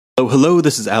Oh, hello,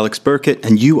 this is Alex Burkett,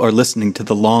 and you are listening to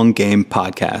the Long Game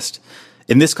Podcast.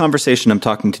 In this conversation, I'm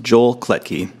talking to Joel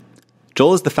Klettke.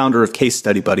 Joel is the founder of Case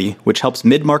Study Buddy, which helps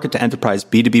mid-market to enterprise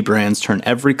B2B brands turn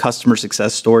every customer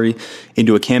success story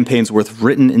into a campaign's worth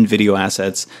written and video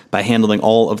assets by handling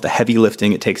all of the heavy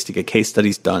lifting it takes to get case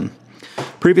studies done.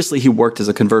 Previously, he worked as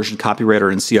a conversion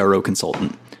copywriter and CRO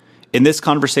consultant. In this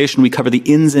conversation, we cover the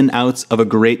ins and outs of a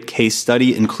great case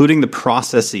study, including the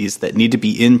processes that need to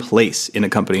be in place in a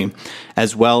company,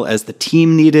 as well as the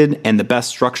team needed and the best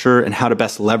structure and how to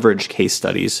best leverage case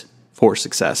studies for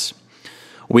success.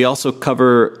 We also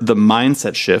cover the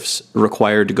mindset shifts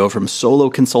required to go from solo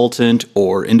consultant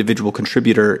or individual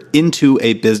contributor into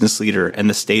a business leader and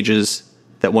the stages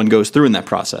that one goes through in that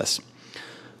process.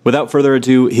 Without further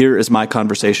ado, here is my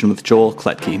conversation with Joel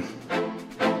Klettke.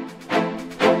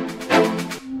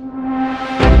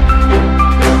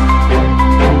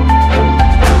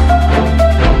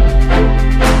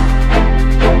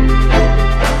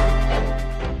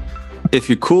 If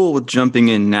you're cool with jumping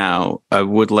in now, I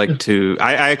would like to.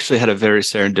 I actually had a very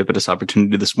serendipitous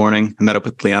opportunity this morning. I met up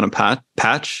with Liana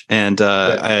Patch, and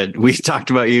we talked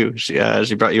about you. She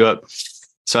brought you up,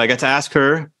 so I got to ask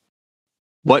her,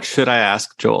 "What should I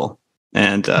ask Joel?"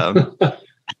 And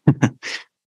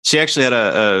she actually had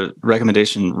a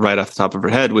recommendation right off the top of her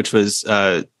head, which was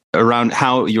around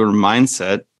how your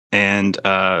mindset and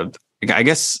I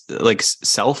guess like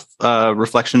self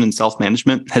reflection and self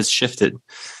management has shifted.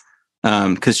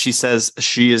 Because she says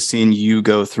she has seen you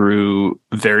go through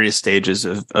various stages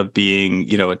of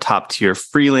being, a top tier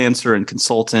freelancer and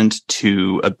consultant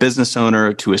to a business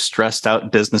owner, to a stressed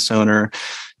out business owner,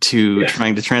 to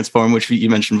trying to transform, which you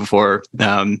mentioned before,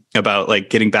 about like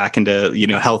getting back into,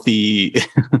 healthy,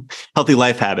 healthy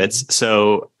life habits.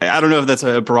 So I don't know if that's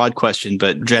a broad question,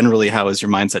 but generally, how has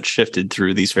your mindset shifted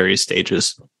through these various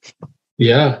stages?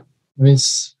 Yeah, I mean,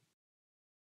 it's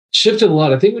shifted a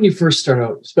lot. I think when you first start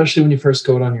out, especially when you first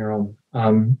go out on your own,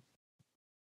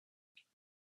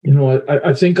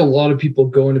 I think a lot of people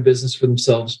go into business for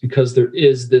themselves because there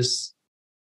is this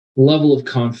level of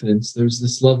confidence. There's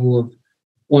this level of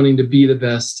wanting to be the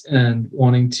best and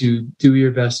wanting to do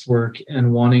your best work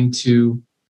and wanting to,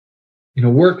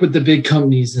 work with the big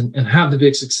companies and have the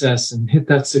big success and hit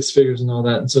that 6 figures and all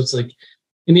that. And so it's like,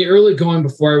 in the early going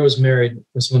before I was married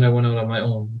was when I went out on my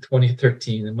own in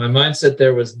 2013. And my mindset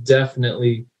there was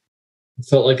definitely,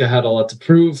 felt like I had a lot to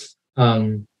prove,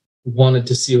 wanted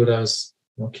to see what I was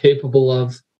capable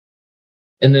of,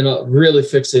 and then really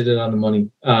fixated on the money.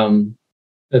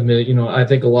 I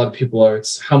think a lot of people are,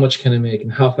 it's how much can I make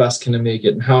and how fast can I make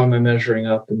it and how am I measuring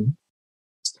up?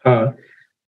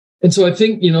 And so I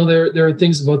think, there are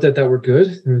things about that were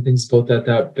good. There are things about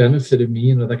that benefited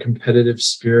me, that competitive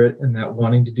spirit and that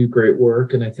wanting to do great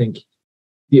work. And I think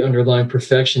the underlying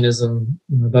perfectionism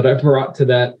that I brought to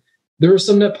that, there were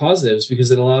some net positives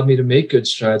because it allowed me to make good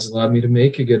strides, it allowed me to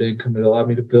make a good income, it allowed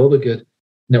me to build a good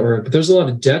network. But there's a lot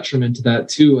of detriment to that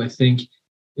too. I think,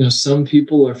 some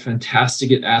people are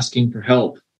fantastic at asking for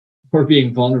help or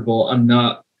being vulnerable. I'm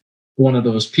not one of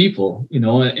those people,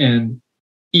 and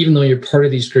even though you're part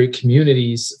of these great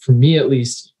communities, for me at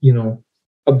least,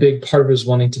 a big part of it is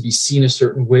wanting to be seen a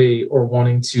certain way or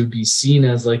wanting to be seen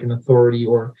as like an authority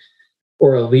or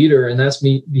a leader. And that's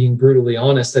me being brutally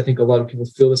honest. I think a lot of people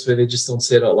feel this way. They just don't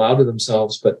say it out loud to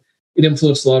themselves, but it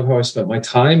influenced a lot of how I spent my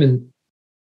time.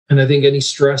 And I think any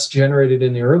stress generated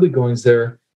in the early goings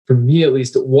there, for me at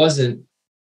least, it wasn't,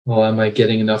 well, am I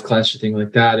getting enough clients or thing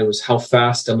like that? It was how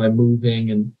fast am I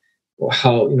moving and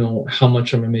how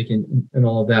much am I making and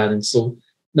all of that. And so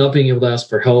not being able to ask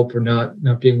for help or not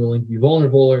being willing to be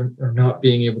vulnerable or not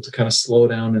being able to kind of slow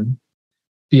down and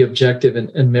be objective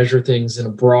and measure things in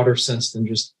a broader sense than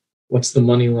just what's the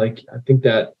money like. I think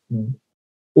that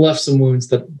left some wounds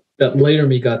that later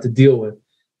me got to deal with.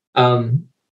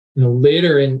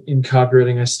 Later in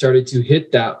copywriting, I started to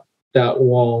hit that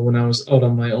wall when I was out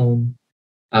on my own.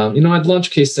 I'd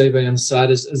launched Case Study Buddy on the side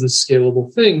as a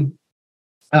scalable thing.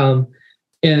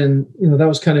 That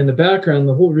was kind of in the background.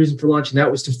 The whole reason for launching that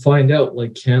was to find out,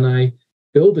 like, can I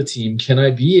build a team? Can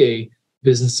I be a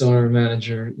business owner or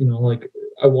manager?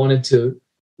 I wanted to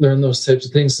learn those types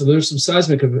of things. So there's some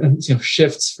seismic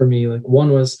shifts for me. Like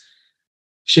one was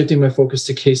shifting my focus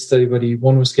to Case Study Buddy.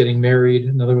 One was getting married.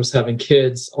 Another was having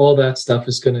kids. All that stuff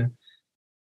is going to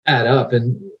add up.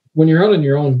 And when you're out on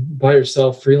your own by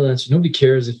yourself, freelance, nobody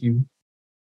cares if you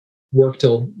work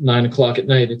till 9 o'clock at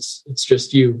night. It's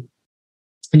just you.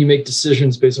 And you make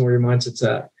decisions based on where your mindset's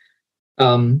at.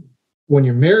 When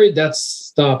you're married, that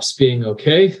stops being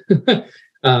okay.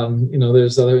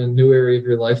 There's a new area of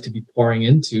your life to be pouring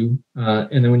into.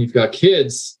 And then when you've got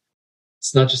kids,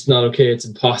 it's not just not okay, it's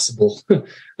impossible.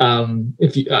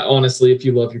 If you honestly, if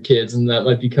you love your kids, and that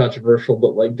might be controversial,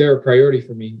 but like they're a priority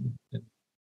for me.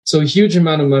 So a huge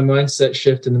amount of my mindset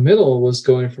shift in the middle was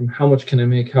going from how much can I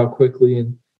make, how quickly,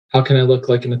 and how can I look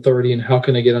like an authority, and how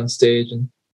can I get on stage. And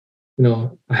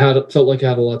I felt like I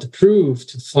had a lot to prove,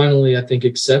 to finally, I think,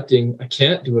 accepting I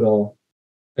can't do it all.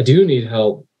 I do need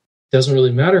help. It doesn't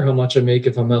really matter how much I make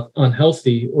if I'm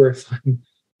unhealthy or if I'm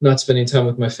not spending time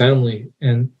with my family.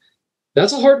 And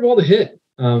that's a hard wall to hit.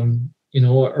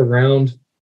 Around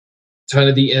kind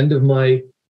of the end of my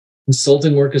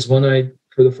consulting work is when I,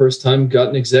 for the first time, got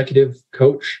an executive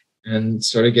coach and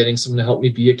started getting someone to help me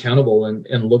be accountable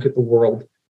and look at the world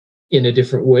in a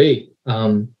different way.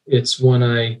 It's when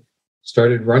I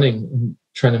started running and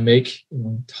trying to make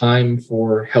time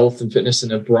for health and fitness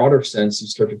in a broader sense. You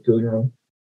start to feel your own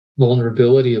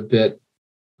vulnerability a bit.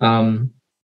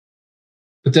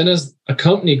 But then as a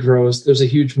company grows, there's a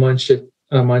huge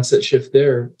mindset shift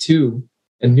there too,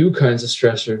 and new kinds of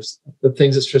stressors. The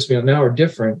things that stress me out now are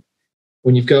different.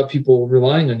 When you've got people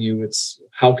relying on you, it's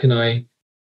how can I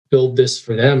build this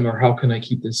for them, or how can I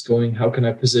keep this going? How can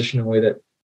I position in a way that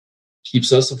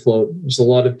keeps us afloat? There's a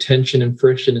lot of tension and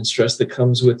friction and stress that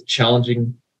comes with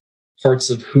challenging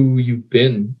parts of who you've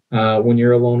been when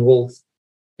you're a lone wolf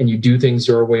and you do things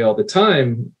your way all the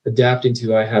time, adapting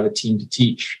to, I have a team to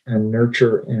teach and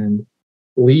nurture and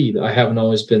lead. I haven't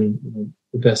always been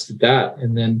the best at that.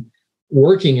 And then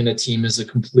working in a team is a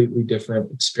completely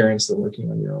different experience than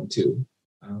working on your own too.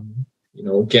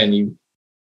 Again,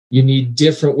 you need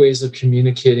different ways of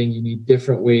communicating. You need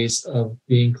different ways of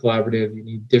being collaborative. You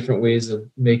need different ways of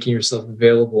making yourself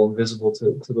available and visible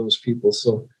to those people.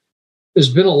 So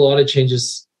there's been a lot of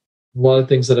changes, a lot of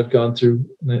things that I've gone through.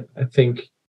 And I think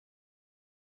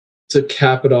to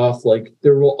cap it off, like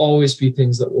there will always be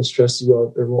things that will stress you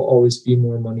out. There will always be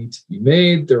more money to be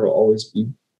made. There will always be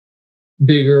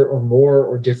bigger or more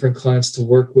or different clients to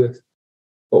work with.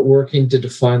 But working to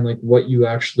define like what you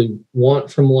actually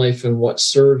want from life and what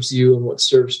serves you and what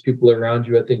serves people around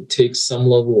you, I think takes some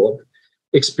level of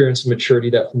experience and maturity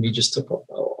that for me just took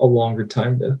a longer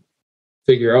time to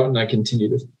figure out. And I continue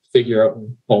to figure out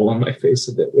and fall on my face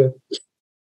a bit with.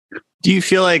 Do you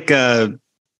feel like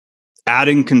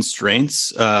adding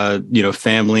constraints,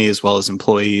 family as well as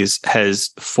employees, has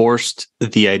forced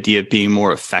the idea of being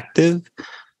more effective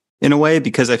in a way?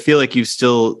 Because I feel like you've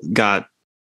still got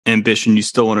ambition, you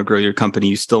still want to grow your company,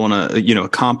 you still want to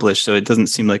accomplish, so it doesn't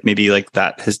seem like maybe like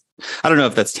that has, I don't know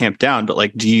if that's tamped down, but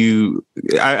like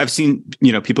I've seen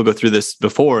people go through this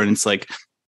before, and it's like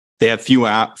they have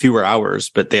fewer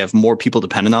hours, but they have more people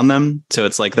dependent on them, so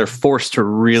it's like they're forced to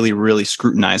really, really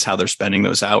scrutinize how they're spending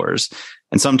those hours,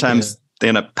 and sometimes they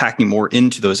end up packing more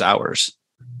into those hours.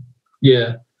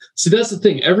 See, that's the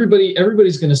thing.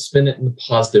 Everybody's going to spin it in the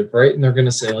positive, right? And they're going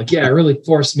to say like, yeah, it really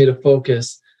forced me to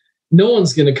focus. No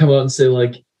one's going to come out and say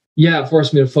like, yeah, it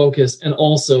forced me to focus, and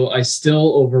also I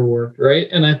still overworked, right?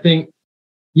 And I think,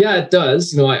 yeah, it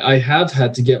does. I have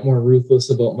had to get more ruthless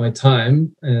about my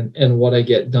time and what I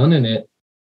get done in it.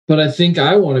 But I think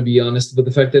I want to be honest about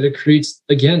the fact that it creates,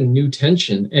 again, new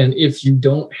tension. And if you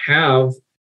don't have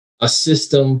a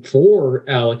system for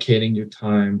allocating your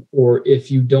time, or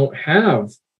if you don't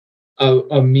have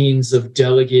a means of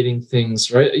delegating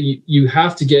things, right? You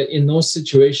have to get in those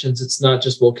situations. It's not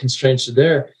just, well, constraints are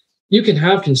there. You can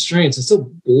have constraints and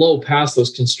still blow past those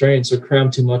constraints or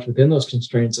cram too much within those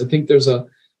constraints. I think there's a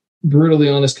brutally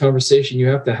honest conversation you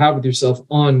have to have with yourself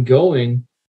ongoing,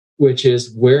 which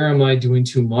is, where am I doing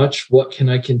too much? What can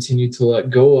I continue to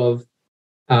let go of?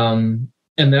 And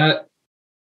that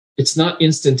it's not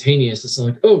instantaneous. It's not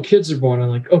like, oh, kids are born. I'm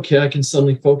like, okay, I can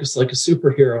suddenly focus like a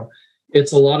superhero.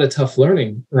 It's a lot of tough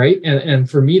learning, right? And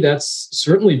for me, that's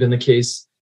certainly been the case.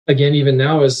 Again, even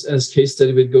now, as case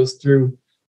study would go through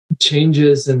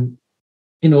changes, and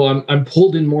I'm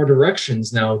pulled in more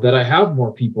directions now that I have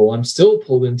more people. I'm still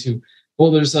pulled into,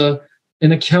 there's an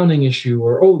accounting issue,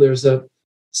 or there's a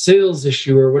sales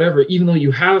issue, or whatever. Even though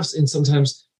you have, and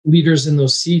sometimes leaders in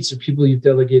those seats or people you've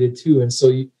delegated to, and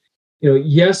so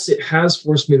yes, it has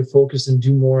forced me to focus and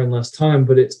do more in less time,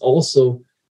 but it's also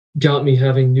got me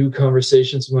having new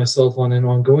conversations with myself on an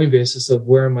ongoing basis of,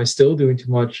 where am I still doing too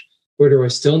much? Where do I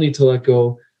still need to let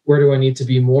go? Where do I need to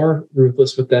be more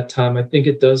ruthless with that time? I think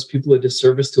it does people a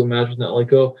disservice to imagine that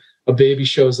like, a baby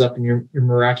shows up and you're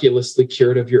miraculously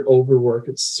cured of your overwork.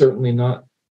 It's certainly not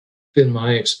been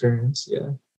my experience.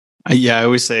 Yeah, I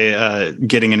always say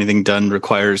getting anything done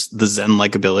requires the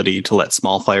Zen-like ability to let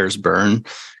small fires burn,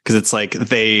 because it's like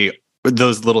they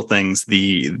those little things,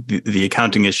 the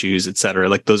accounting issues, et cetera,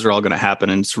 like those are all going to happen.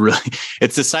 And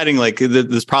it's deciding like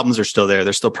those problems are still there.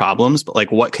 They're still problems, but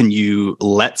like what can you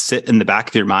let sit in the back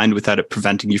of your mind without it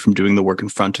preventing you from doing the work in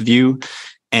front of you,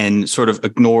 and sort of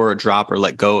ignore or drop or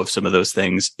let go of some of those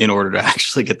things in order to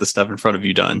actually get the stuff in front of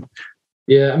you done.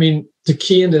 Yeah. I mean, to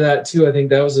key into that too, I think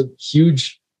that was a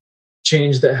huge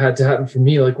change that had to happen for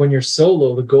me. Like when you're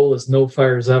solo, the goal is no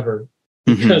fires ever,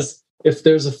 because if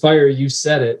there's a fire, you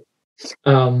set it.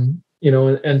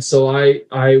 And so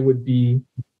I would be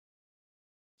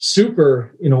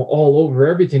super, all over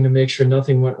everything to make sure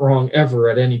nothing went wrong ever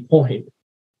at any point.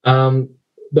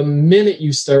 The minute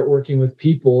you start working with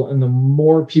people and the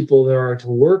more people there are to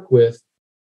work with,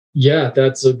 yeah,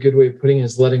 that's a good way of putting it,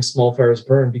 is letting small fires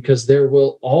burn, because there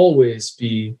will always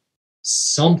be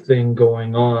something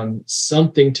going on,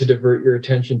 something to divert your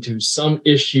attention to, some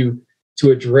issue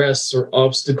to address or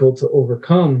obstacle to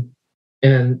overcome.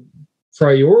 And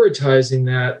prioritizing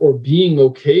that, or being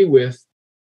okay with,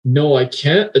 no, I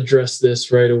can't address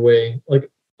this right away. Like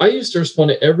I used to respond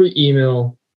to every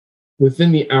email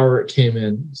within the hour it came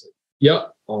in. Like,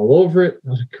 yep, all over it.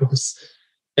 Out it goes.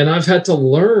 And I've had to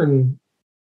learn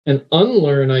and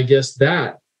unlearn, I guess,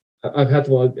 that. I've had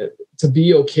to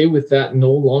be okay with that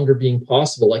no longer being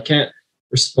possible. I can't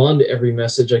respond to every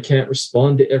message. I can't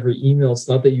respond to every email. It's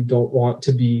not that you don't want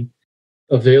to be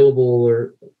available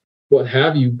or what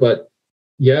have you, but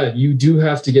yeah, you do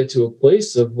have to get to a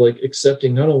place of like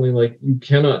accepting not only like you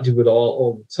cannot do it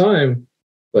all the time,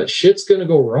 but shit's going to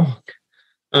go wrong.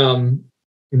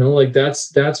 Like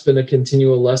that's been a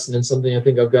continual lesson, and something I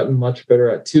think I've gotten much better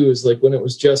at too, is like when it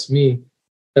was just me,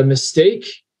 a mistake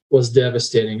was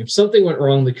devastating. If something went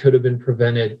wrong that could have been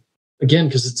prevented, again,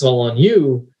 because it's all on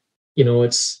you,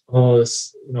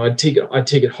 I'd take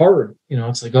it hard.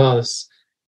 It's like, oh, this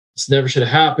never should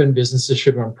have happened. Businesses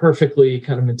should run perfectly,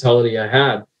 kind of mentality I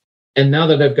had. And now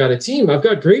that I've got a team, I've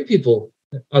got great people.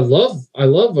 I love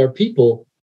our people.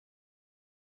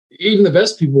 Even the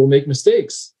best people will make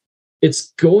mistakes.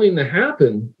 It's going to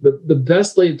happen. The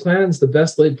best laid plans, the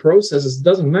best laid processes, it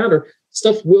doesn't matter.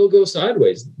 Stuff will go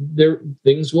sideways.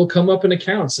 Things will come up in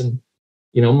accounts. And,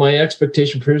 my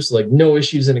expectation for is like no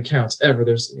issues in accounts ever.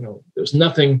 There's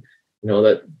nothing,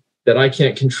 that I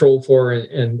can't control for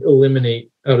and eliminate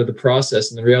out of the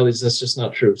process. And the reality is that's just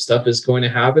not true. Stuff is going to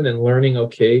happen, and learning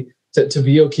to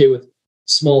be okay with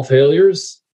small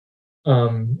failures.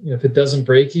 If it doesn't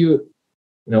break you,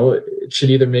 it should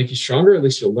either make you stronger, at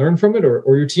least you'll learn from it, or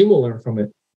your team will learn from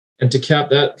it. And to cap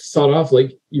that thought off,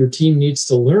 like your team needs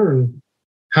to learn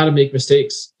how to make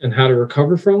mistakes and how to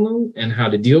recover from them and how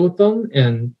to deal with them.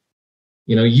 And,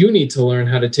 you need to learn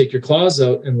how to take your claws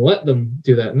out and let them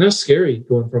do that. And that's scary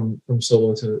going from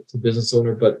solo to business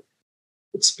owner, but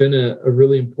it's been a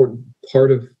really important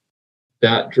part of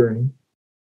that journey.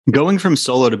 Going from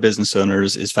solo to business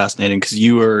owners is fascinating, because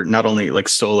you are not only like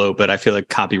solo, but I feel like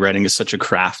copywriting is such a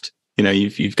craft.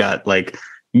 You've got like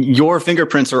your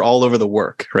fingerprints are all over the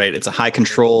work, right? It's a high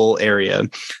control area.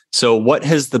 So what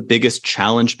has the biggest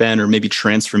challenge been, or maybe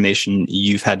transformation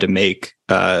you've had to make,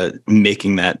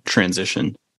 making that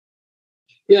transition?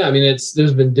 Yeah, I mean,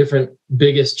 there's been different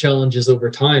biggest challenges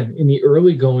over time. In the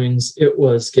early goings, it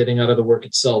was getting out of the work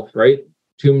itself, right?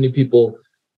 Too many people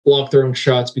block their own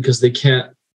shots because they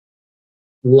can't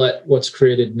let what's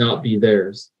created not be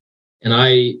theirs. And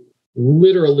I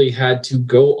literally had to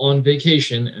go on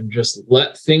vacation and just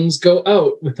let things go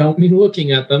out without me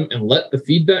looking at them, and let the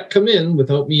feedback come in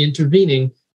without me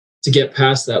intervening to get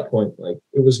past that point. Like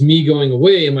it was me going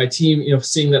away and my team,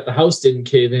 seeing that the house didn't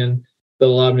cave in, that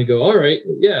allowed me to go, all right,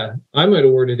 yeah, I might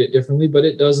have worded it differently, but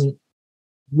it doesn't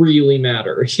really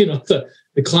matter.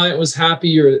 The client was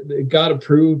happy, or it got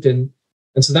approved. And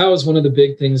so that was one of the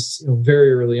big things,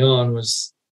 very early on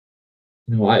was,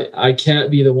 I can't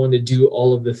be the one to do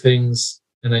all of the things,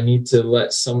 and I need to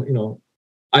let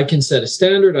I can set a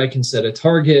standard, I can set a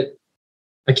target.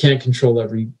 I can't control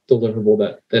every deliverable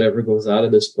that ever goes out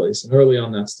of this place. And early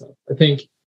on, that's tough. I think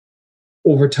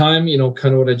over time,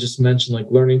 kind of what I just mentioned, like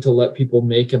learning to let people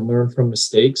make and learn from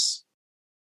mistakes.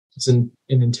 It's an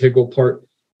integral part.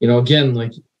 Again,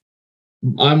 like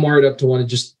I'm wired up to want to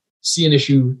just see an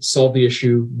issue, solve the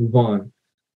issue, move on.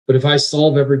 But if I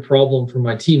solve every problem for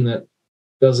my team, that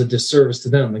does a disservice to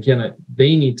them. Again,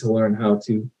 they need to learn how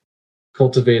to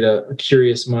cultivate a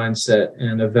curious mindset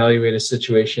and evaluate a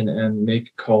situation and make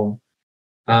a call.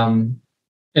 And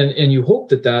you hope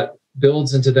that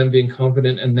builds into them being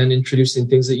confident, and then introducing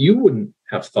things that you wouldn't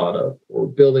have thought of, or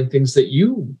building things that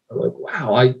you are like,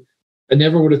 wow, I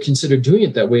never would have considered doing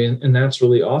it that way. And that's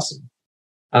really awesome.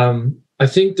 I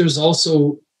think there's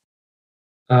also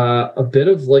a bit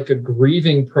of like a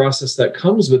grieving process that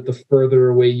comes with the further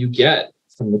away you get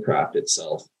from the craft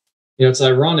itself. You know, it's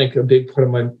ironic. A big part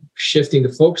of my shifting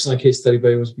to focus on case study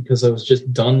buddy was because I was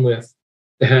just done with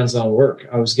the hands-on work.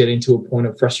 I was getting to a point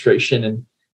of frustration and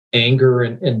anger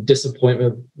and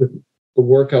disappointment with the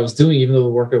work I was doing, even though the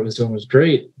work I was doing was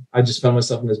great. I just found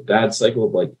myself in this bad cycle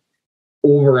of like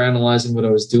overanalyzing what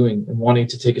I was doing and wanting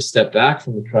to take a step back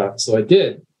from the craft. So I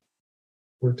did.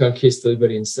 Worked on case study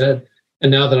buddy instead. And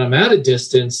now that I'm at a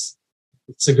distance,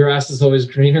 it's the grass is always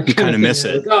greener. You kind of miss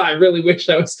it. Like, I really wish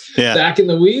I was back in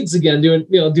the weeds again,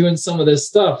 doing some of this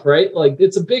stuff, right? Like,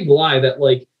 it's a big lie that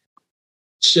like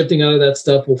shifting out of that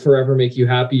stuff will forever make you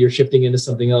happy. You're shifting into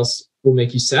something else will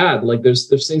make you sad. Like there's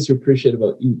things you appreciate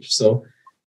about each. So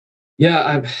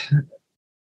yeah,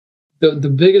 the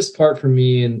biggest part for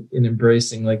me in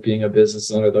embracing like being a business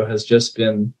owner though has just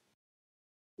been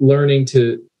learning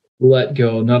to let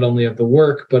go, not only of the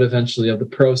work, but eventually of the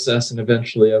process and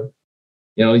eventually of,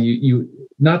 you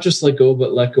not just let go,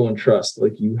 but let go and trust.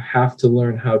 Like you have to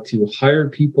learn how to hire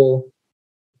people,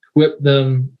 equip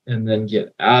them, and then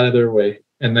get out of their way.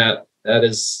 And that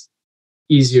is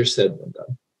easier said than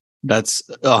done. That's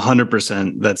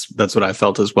 100%. That's what I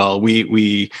felt as well.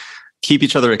 We keep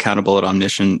each other accountable at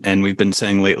Omniscient, and we've been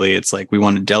saying lately, it's like we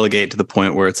want to delegate to the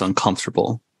point where it's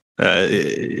uncomfortable.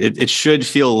 It should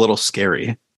feel a little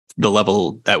scary, the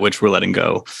level at which we're letting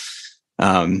go.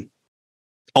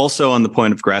 Also, on the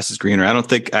point of grass is greener, I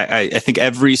think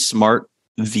every smart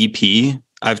VP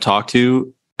I've talked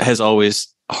to has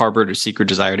always harbored a secret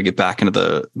desire to get back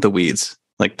into the weeds.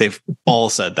 Like they've all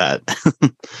said that.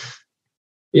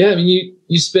 Yeah, I mean,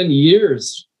 you spend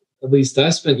years, at least I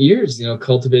spent years,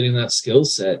 cultivating that skill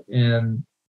set. And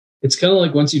it's kind of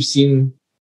like once you've seen,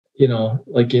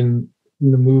 like in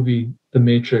the movie The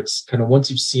Matrix, kind of once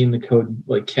you've seen the code, you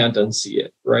like can't unsee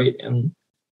it, right? And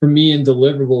for me in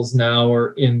deliverables now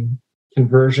or in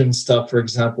conversion stuff, for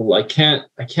example, I can't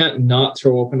not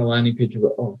throw open a landing page and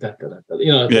go, that.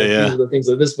 These are the things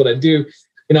like this, but I do,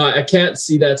 I can't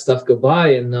see that stuff go by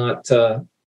and not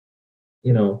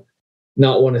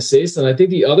want to say so. And I think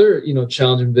the other,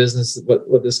 challenge in business,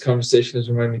 what this conversation is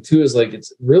reminding me too, is like,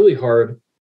 it's really hard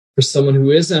for someone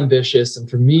who is ambitious. And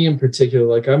for me in particular,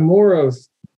 like I'm more of,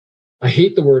 I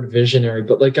hate the word visionary,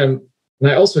 but like and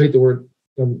I also hate the word,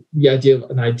 the idea of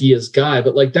an ideas guy,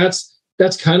 but like, that's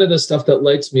kind of the stuff that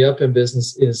lights me up in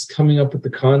business, is coming up with the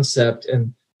concept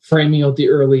and framing out the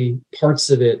early parts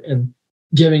of it and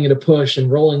giving it a push and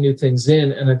rolling new things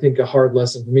in. And I think a hard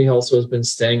lesson for me also has been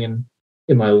staying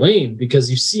in my lane,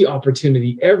 because you see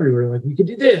opportunity everywhere. Like we could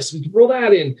do this, we could roll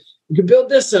that in, we could build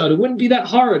this out. It wouldn't be that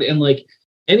hard. And like,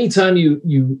 anytime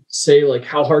you say like,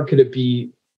 how hard could it be?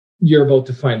 You're about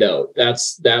to find out.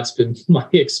 That's been my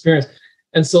experience.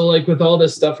 And so like with all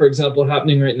this stuff, for example,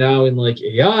 happening right now in like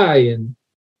AI and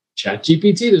chat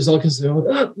GPT, there's all kinds of,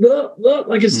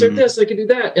 I can start this, I can do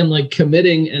that. And like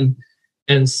committing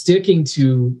and sticking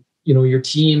to, your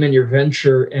team and your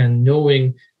venture and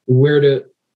knowing where to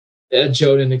edge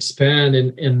out and expand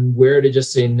and where to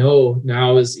just say, no,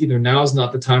 now is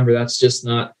not the time, or that's just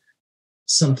not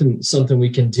something we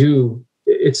can do.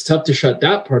 It's tough to shut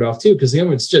that part off too, because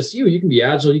it's just you can be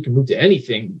agile, you can move to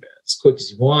anything as quick as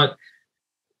you want.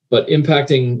 But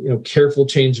impacting, careful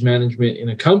change management in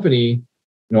a company,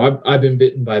 I've been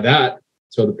bitten by that.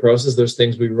 So the process, there's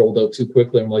things we rolled out too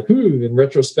quickly. I'm like, in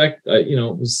retrospect,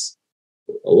 it was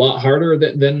a lot harder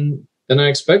than I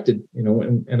expected,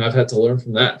 and I've had to learn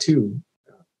from that too.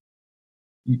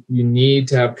 You need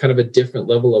to have kind of a different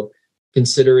level of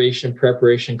consideration,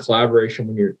 preparation,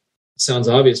 collaboration it sounds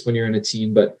obvious when you're in a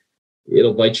team, but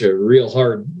it'll bite you real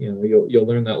hard. You'll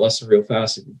learn that lesson real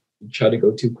fast if you try to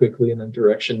go too quickly in a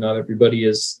direction not everybody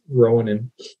is rowing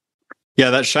in. Yeah,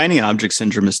 that shiny object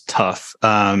syndrome is tough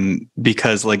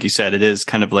because, like you said, it is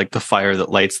kind of like the fire that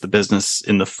lights the business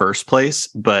in the first place.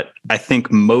 But I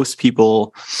think most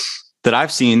people that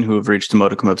I've seen who have reached a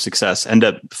modicum of success end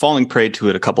up falling prey to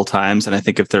it a couple times. And I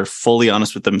think if they're fully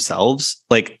honest with themselves,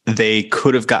 like they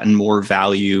could have gotten more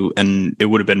value and it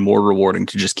would have been more rewarding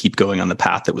to just keep going on the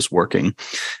path that was working.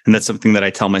 And that's something that I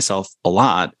tell myself a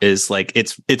lot, is like,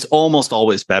 it's almost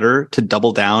always better to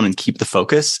double down and keep the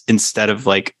focus instead of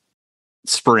like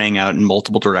spraying out in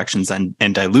multiple directions and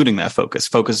diluting that focus.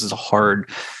 Focus is a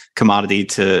hard commodity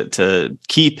to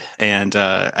keep. And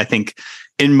I think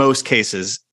in most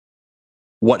cases,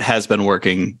 what has been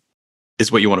working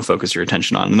is what you want to focus your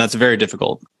attention on. And that's very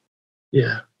difficult.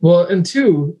 Yeah. Well, and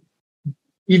two,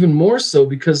 even more so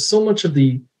because so much of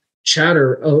the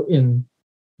chatter out in,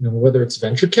 whether it's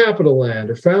venture capital land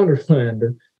or founder land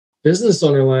or business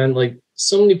owner land, like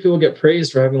so many people get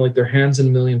praised for having like their hands in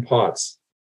a million pots.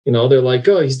 they're like,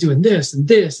 oh, he's doing this and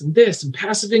this and this and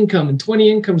passive income and 20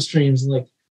 income streams. And like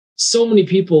so many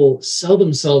people sell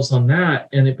themselves on that.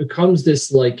 And it becomes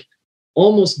this like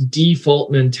almost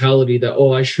default mentality that,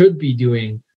 oh, I should be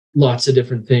doing lots of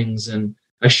different things. And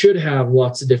I should have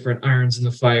lots of different irons in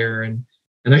the fire. And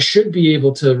I should be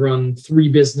able to run 3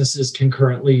 businesses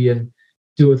concurrently and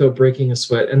do it without breaking a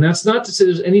sweat. And that's not to say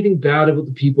there's anything bad about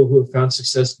the people who have found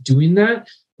success doing that.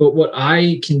 But what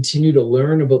I continue to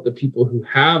learn about the people who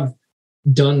have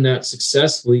done that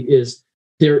successfully is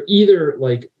they're either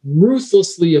like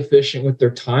ruthlessly efficient with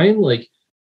their time. Like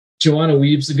Joanna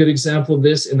Weeb's a good example of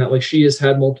this, in that like she has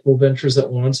had multiple ventures at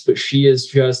once, but she is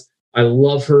just, I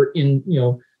love her in,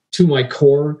 to my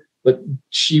core, but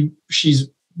she's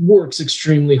works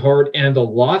extremely hard and a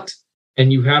lot.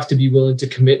 And you have to be willing to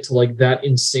commit to like that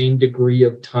insane degree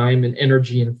of time and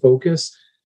energy and focus.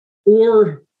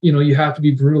 Or, you have to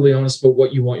be brutally honest about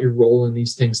what you want your role in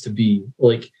these things to be.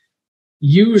 Like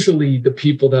usually the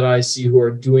people that I see who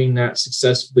are doing that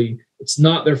successfully, it's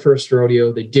not their first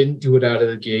rodeo. They didn't do it out of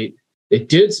the gate. They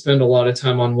did spend a lot of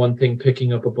time on one thing,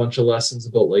 picking up a bunch of lessons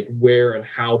about like where and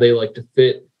how they like to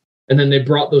fit. And then they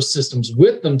brought those systems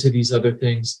with them to these other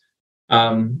things.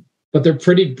 But they're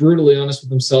pretty brutally honest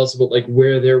with themselves about like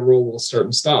where their role will start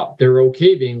and stop. They're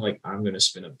okay being like, I'm going to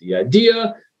spin up the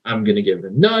idea, I'm going to give it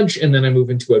a nudge, and then I move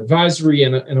into advisory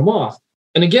and I'm off.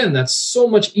 And again, that's so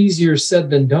much easier said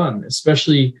than done,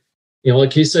 especially,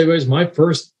 like Case Study Buddy is my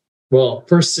first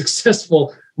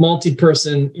successful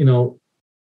multi-person,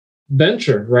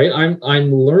 venture, right?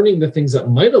 I'm learning the things that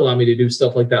might allow me to do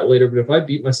stuff like that later. But if I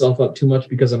beat myself up too much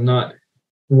because I'm not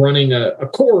running a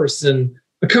course and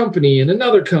a company and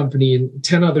another company and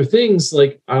 10 other things,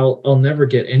 like I'll never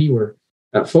get anywhere.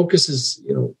 That focus is,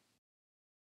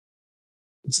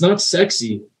 it's not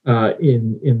sexy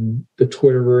in the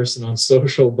Twitterverse and on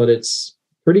social, but it's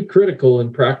pretty critical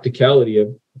in practicality,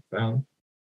 I've found.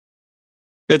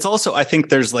 It's also, I think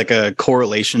there's like a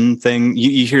correlation thing.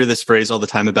 You hear this phrase all the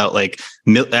time about like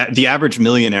the average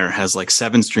millionaire has like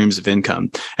 7 streams of income.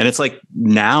 And it's like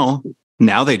now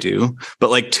they do,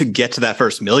 but like to get to that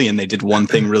first million, they did one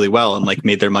thing really well and like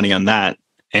made their money on that.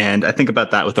 And I think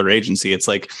about that with our agency. It's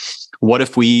like, what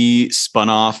if we spun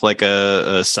off like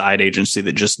a side agency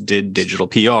that just did digital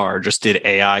PR, just did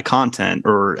AI content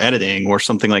or editing or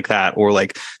something like that, or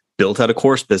like built out a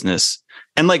course business?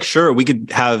 And like, sure, we could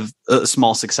have a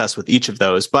small success with each of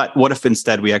those. But what if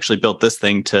instead we actually built this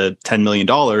thing to $10 million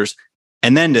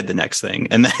and then did the next thing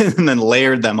and then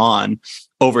layered them on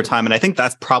over time? And I think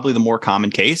that's probably the more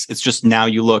common case. It's just now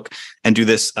you look and do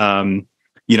this,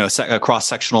 a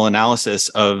cross-sectional analysis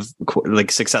of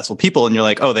like successful people. And you're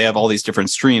like, oh, they have all these different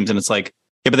streams. And it's like,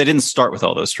 yeah, but they didn't start with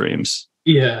all those streams.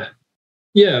 Yeah.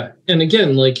 Yeah. And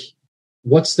again, like,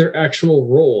 what's their actual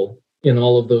role in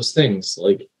all of those things?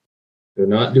 Like, they're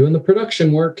not doing the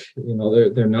production work.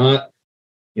 They're not,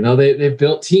 they've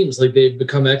built teams, like they've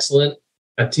become excellent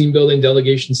at team building,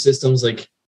 delegation systems. Like,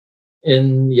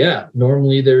 and yeah,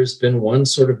 normally there's been one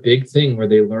sort of big thing where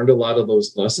they learned a lot of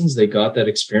those lessons. They got that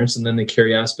experience and then they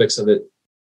carry aspects of it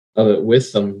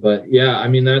with them. But yeah, I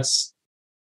mean, that's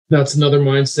another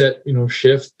mindset,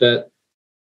 shift that,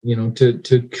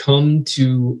 to come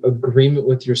to agreement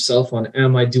with yourself on,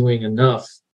 am I doing enough?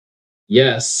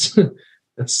 Yes.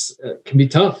 Can be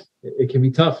tough. It can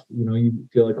be tough. You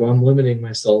feel like, well, I'm limiting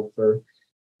myself, or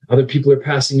other people are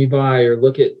passing me by, or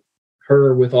look at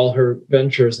her with all her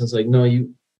ventures. And it's like, no,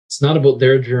 it's not about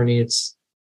their journey. It's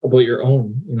about your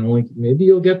own, like maybe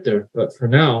you'll get there. But for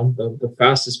now, the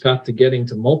fastest path to getting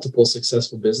to multiple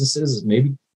successful businesses is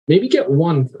maybe get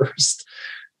one first.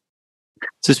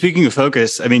 So speaking of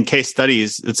focus, I mean, case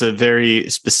studies, it's a very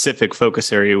specific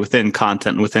focus area within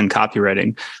content, within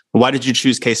copywriting. Why did you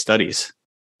choose case studies?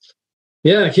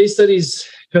 Yeah, case studies,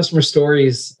 customer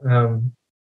stories. The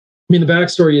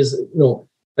backstory is,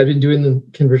 I've been doing the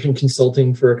conversion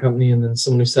consulting for a company, and then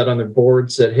someone who sat on their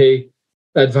board said, hey,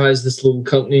 I advise this little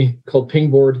company called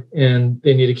Pingboard, and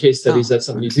they need a case study. Is that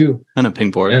something you do? I know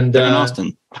Pingboard. And they're in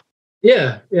Austin.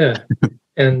 Yeah.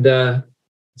 And I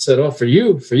said, oh, for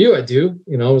you, I do.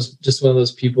 I was just one of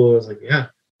those people who was like, yeah,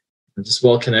 I'm just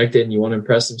well connected and you want to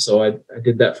impress them. So I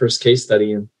did that first case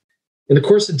study. And in the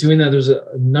course of doing that, there's a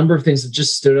number of things that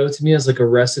just stood out to me as like a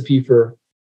recipe for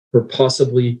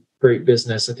possibly great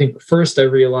business. I think first I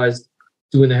realized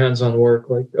doing the hands-on work,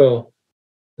 like, oh,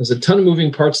 there's a ton of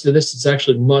moving parts to this. It's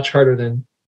actually much harder than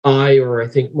I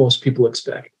think most people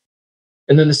expect.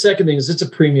 And then the second thing is it's a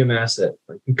premium asset.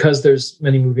 Like, because there's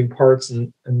many moving parts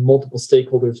and multiple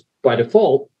stakeholders by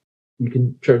default, you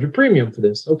can charge a premium for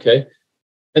this. Okay.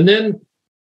 And then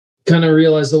kind of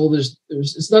realized, oh, there's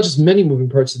it's not just many moving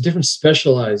parts, it's different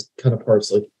specialized kind of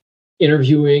parts, like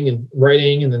interviewing and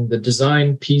writing, and then the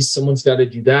design piece, someone's got to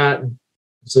do that. And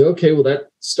it's like, okay, well, that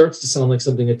starts to sound like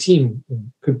something a team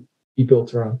could be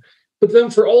built around. But then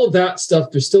for all of that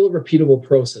stuff, there's still a repeatable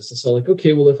process. And so like,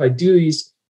 okay, well, if I do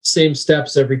these same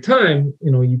steps every time,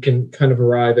 you can kind of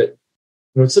arrive at,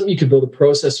 it's something you could build a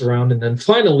process around. And then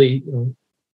finally,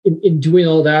 in doing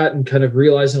all that and kind of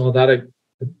realizing all that, I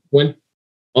went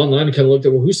online and kind of looked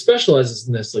at, well, who specializes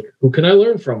in this? Like, who can I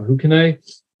learn from? Who can I,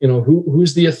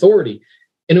 who's the authority?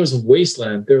 And it was a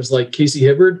wasteland. There's like Casey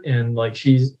Hibbard, and like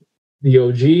she's the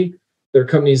OG. There are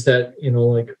companies that,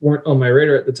 like weren't on my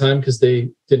radar at the time because they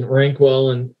didn't rank well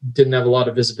and didn't have a lot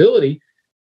of visibility.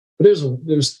 But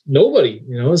there's nobody,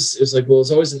 it's like, well,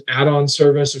 it's always an add-on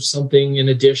service or something in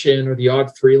addition, or the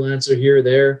odd freelancer here or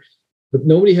there. But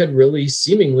nobody had really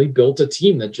seemingly built a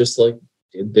team that just like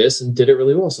did this and did it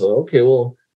really well. So, okay,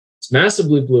 well, it's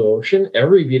massively blue ocean.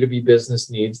 Every B2B business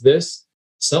needs this.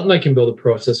 Something I can build a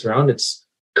process around. It's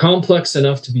complex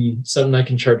enough to be something I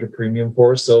can charge a premium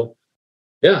for. So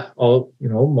yeah,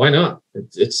 why not?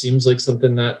 It seems like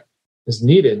something that is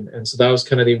needed. And so that was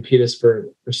kind of the impetus for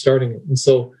starting it. And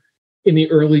so in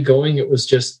the early going, it was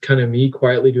just kind of me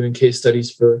quietly doing case studies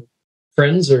for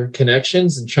friends or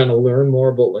connections and trying to learn more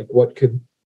about like what could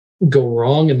go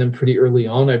wrong. And then pretty early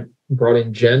on, I brought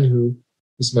in Jen, who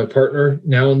is my partner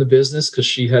now in the business, because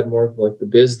she had more of like the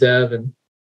biz dev and,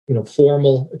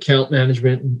 formal account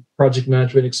management and project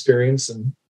management experience.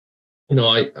 And,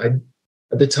 I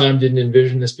at the time didn't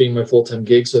envision this being my full-time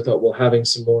gig. So I thought, well, having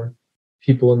some more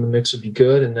people in the mix would be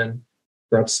good. And then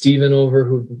brought Steven over,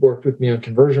 who worked with me on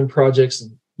conversion projects,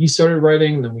 and he started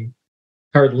writing. And then we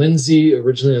hired Lindsay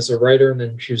originally as a writer, and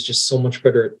then she was just so much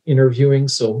better at interviewing.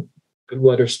 So could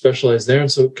let her specialize there. And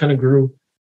so it kind of grew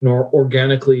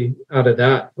organically out of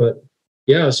that. But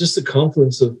yeah, it's just a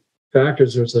confluence of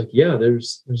factors where it's like, yeah,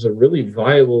 there's a really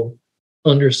viable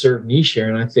underserved niche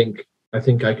here. And I think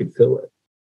I could fill it.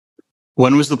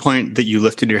 When was the point that you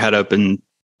lifted your head up and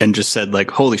just said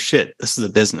like, holy shit, this is a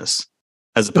business,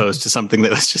 as opposed to something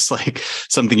that was just like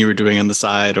something you were doing on the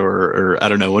side, or I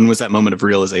don't know, when was that moment of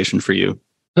realization for you?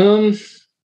 I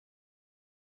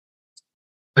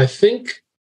think,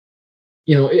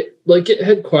 it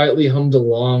had quietly hummed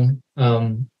along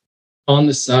on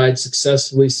the side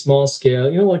successfully, small scale.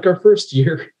 Like our first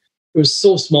year, it was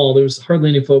so small. There was hardly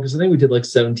any focus. I think we did like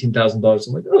 $17,000.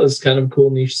 I'm like, oh, this is kind of a cool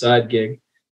niche side gig.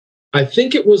 I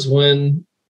think it was when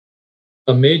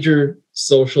a major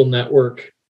social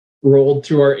network rolled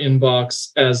through our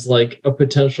inbox as like a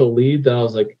potential lead that I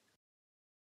was like,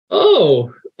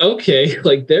 oh, okay.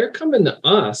 Like they're coming to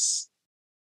us.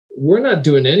 We're not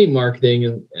doing any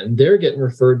marketing, and they're getting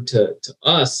referred to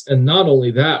us. And not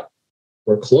only that,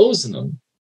 we're closing them.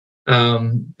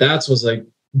 That's was like,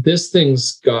 this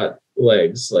thing's got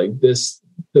legs. Like this,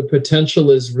 the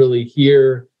potential is really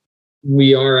here.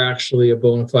 We are actually a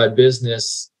bona fide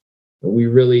business. We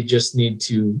really just need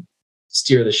to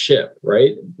steer the ship,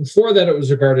 right? Before that, it was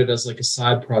regarded as like a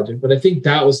side project. But I think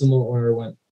that was the moment where I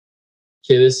went,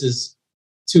 okay, this is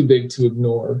too big to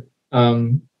ignore.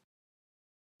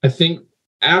 I think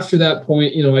after that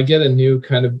point, I get a new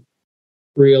kind of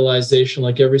realization.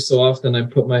 Like every so often I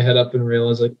put my head up and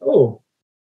realize like, oh,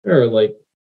 there are like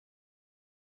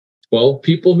 12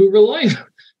 people who rely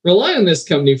on this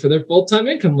company for their full-time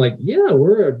income. Like, yeah,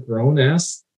 we're a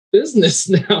grown-ass business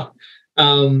now.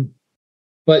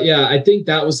 But yeah, I think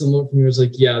that was the moment for me. It was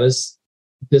like, yeah, this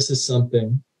is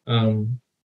something.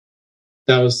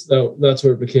 That's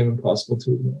where it became impossible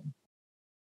to ignore.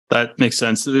 That makes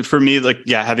sense. For me, like,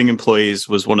 yeah, having employees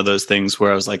was one of those things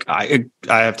where I was like, I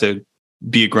have to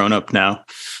be a grown up now.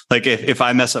 Like if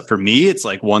I mess up for me, it's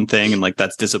like one thing and like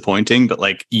that's disappointing, but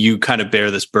like you kind of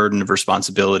bear this burden of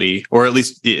responsibility, or at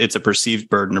least it's a perceived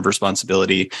burden of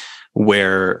responsibility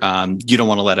where you don't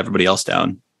want to let everybody else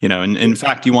down, and in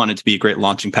fact, you want it to be a great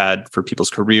launching pad for people's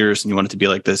careers, and you want it to be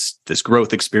like this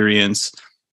growth experience.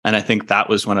 And I think that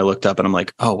was when I looked up and I'm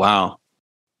like, oh, wow,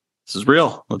 this is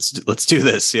real. Let's do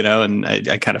this, and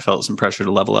I kind of felt some pressure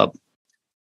to level up.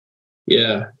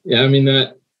 Yeah. I mean,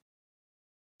 that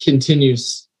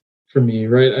continues for me,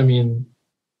 right? I mean,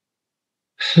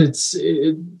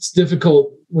 it's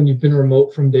difficult when you've been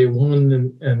remote from day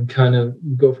one and kind of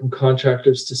go from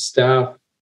contractors to staff.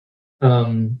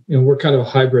 We're kind of a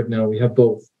hybrid now. We have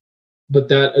both. But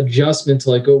that adjustment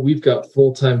to like, oh, we've got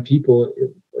full-time people,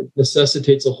 it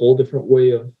necessitates a whole different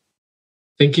way of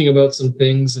thinking about some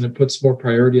things, and it puts more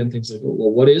priority on things like, well,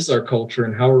 what is our culture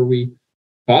and how are we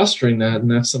fostering that?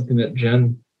 And that's something that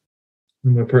Jen,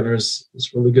 my partner, is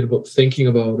really good about thinking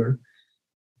about. Or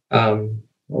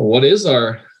what is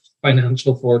our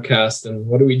financial forecast and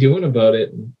what are we doing about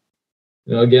it? And,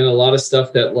 again, a lot of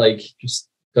stuff that like just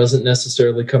doesn't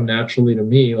necessarily come naturally to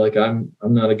me. Like I'm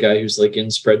not a guy who's like in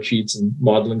spreadsheets and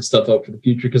modeling stuff out for the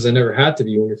future because I never had to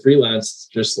be. When you're freelance, it's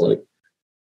just like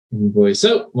invoice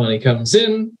out, money comes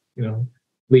in,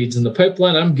 leads in the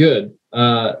pipeline. I'm good.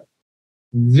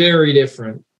 Very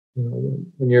different,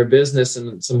 when you're a business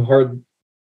and some hard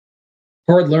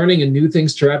learning and new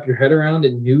things to wrap your head around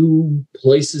and new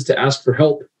places to ask for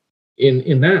help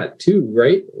in that too,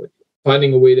 right?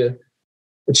 Finding a way to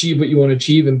achieve what you want to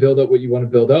achieve and build out what you want to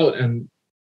build out, and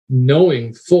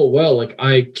knowing full well, like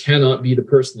I cannot be the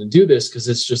person to do this because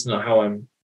it's just not how I'm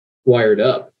wired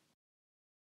up.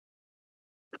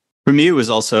 For me, it was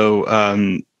also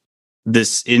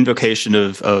this invocation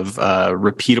of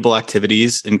repeatable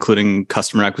activities, including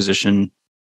customer acquisition,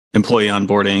 employee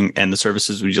onboarding, and the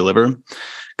services we deliver.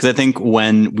 Because I think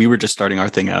when we were just starting our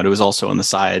thing out, it was also on the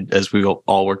side as we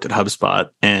all worked at HubSpot.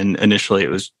 And initially it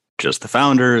was just the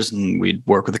founders, and we'd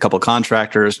work with a couple of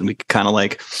contractors, and we could kind of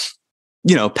like,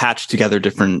 patch together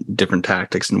different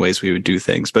tactics and ways we would do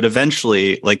things. But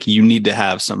eventually, like, you need to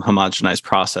have some homogenized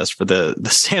process for the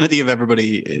sanity of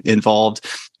everybody involved,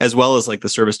 as well as like the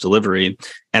service delivery.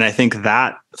 And I think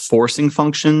that forcing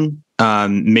function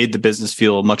made the business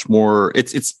feel much more.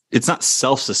 It's not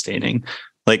self-sustaining.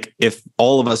 Like if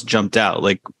all of us jumped out,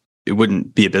 like it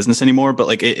wouldn't be a business anymore. But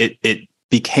like it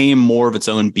became more of its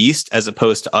own beast, as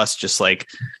opposed to us just like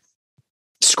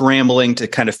scrambling to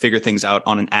kind of figure things out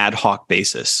on an ad hoc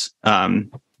basis.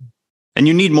 And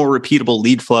you need more repeatable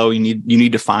lead flow. You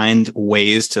need to find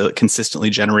ways to consistently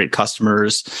generate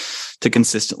customers, to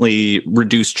consistently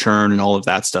reduce churn and all of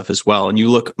that stuff as well. And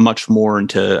you look much more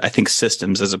into, I think,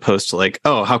 systems as opposed to like,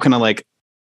 oh, how can I like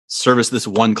service this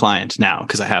one client now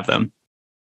because I have them?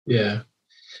 Yeah.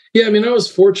 I mean, I was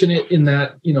fortunate in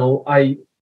that,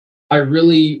 I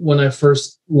really, when I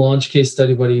first launched Case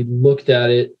Study Buddy, looked at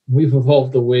it. We've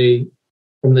evolved away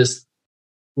from this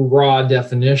raw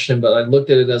definition, but I looked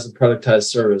at it as a productized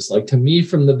service. Like to me,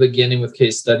 from the beginning with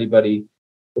Case Study Buddy,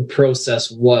 the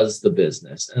process was the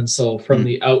business. And so from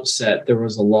the outset, there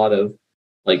was a lot of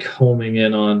like homing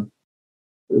in on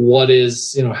what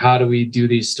is, how do we do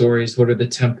these stories? What are the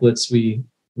templates we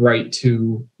write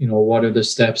to? What are the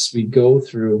steps we go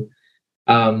through?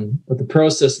 But the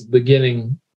process at the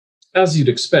beginning, as you'd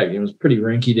expect, it was pretty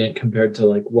rinky-dink compared to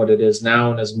like what it is now.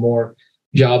 And as more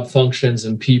job functions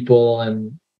and people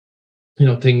and,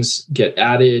 things get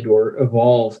added or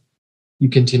evolve, you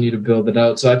continue to build it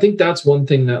out. So I think that's one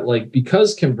thing that like,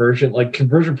 because conversion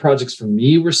projects for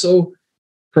me were so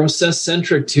process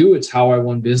centric too. It's how I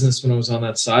won business when I was on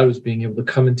that side, was being able to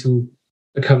come into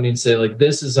a company and say like,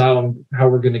 this is how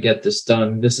we're going to get this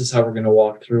done. This is how we're going to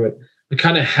walk through it. I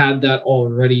kind of had that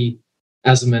already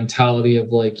as a mentality of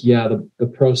like, yeah, the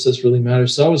process really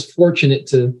matters. So I was fortunate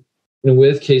to,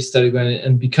 with Case Study,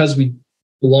 and because we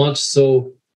launched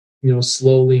so,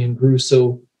 slowly and grew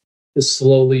so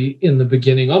slowly in the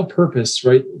beginning on purpose,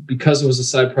 right? Because it was a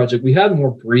side project, we had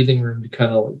more breathing room to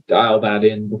kind of like dial that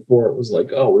in before it was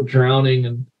like, oh, we're drowning.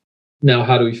 And now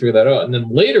how do we figure that out? And then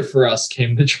later for us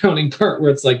came the drowning part where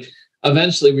it's like,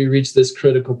 eventually we reached this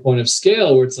critical point of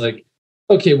scale where it's like,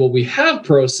 okay, well, we have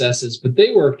processes, but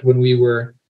they worked when we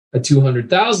were a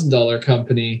 $200,000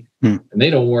 company, and they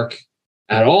don't work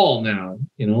at all now.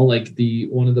 Like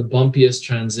one of the bumpiest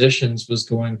transitions was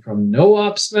going from no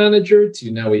ops manager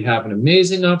to now we have an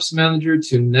amazing ops manager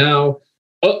to now,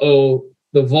 the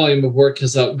volume of work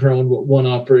has outgrown what one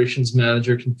operations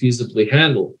manager can feasibly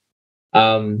handle.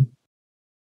 And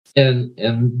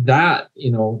that,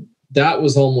 that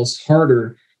was almost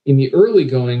harder in the early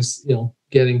goings.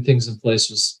 Getting things in place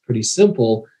was pretty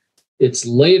simple. It's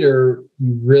later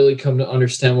you really come to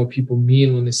understand what people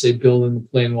mean when they say building the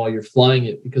plane while you're flying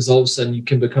it, because all of a sudden you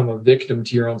can become a victim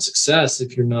to your own success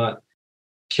if you're not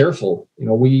careful.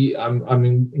 I'm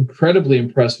incredibly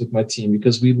impressed with my team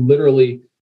because we literally,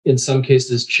 in some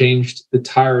cases, changed the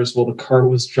tires while the car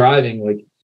was driving. Like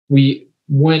we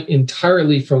went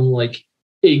entirely from like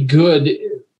a good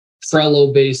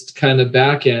Trello-based kind of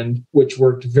back end, which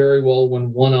worked very well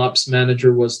when one ops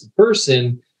manager was the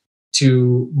person,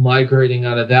 to migrating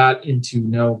out of that into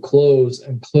now close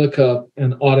and ClickUp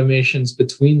and automations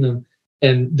between them.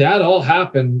 And that all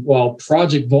happened while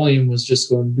project volume was just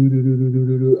going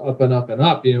up and up and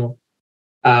up.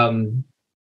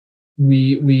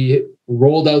 We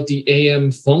rolled out the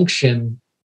AM function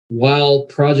while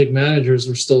project managers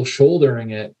were still shouldering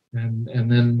it, and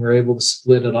then we're able to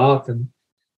split it off. And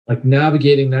like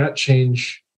navigating that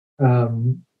change,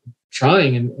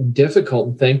 trying and difficult.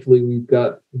 And thankfully, we've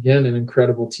got, again, an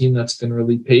incredible team that's been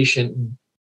really patient and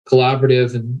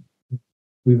collaborative and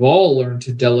we've all learned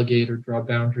to delegate or draw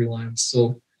boundary lines.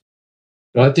 So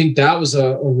I think that was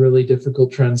a really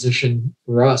difficult transition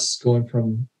for us, going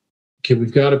from, okay,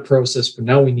 we've got a process, but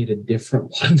now we need a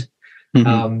different one.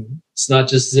 It's not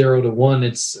just 0 to 1.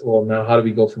 It's, well, now how do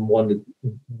we go from 1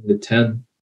 to 10?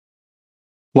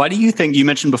 Why do you think, you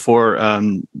mentioned before,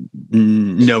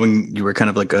 knowing you were kind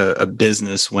of like a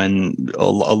business when a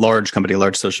large company, a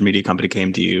large social media company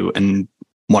came to you and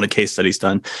wanted case studies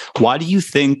done. Why do you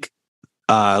think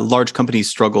large companies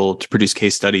struggle to produce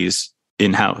case studies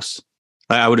in-house?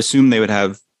 I would assume they would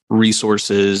have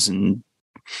resources and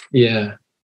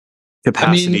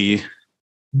capacity. I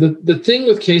mean, the thing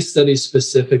with case studies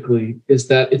specifically is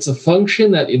that it's a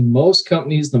function that in most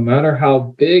companies, no matter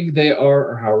how big they are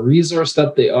or how resourced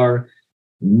up they are,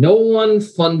 no one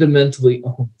fundamentally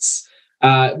owns.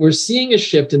 We're seeing a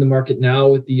shift in the market now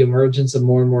with the emergence of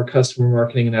more and more customer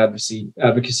marketing and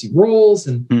advocacy roles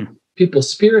and people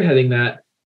spearheading that.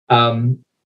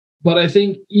 But I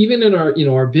think even in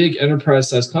our big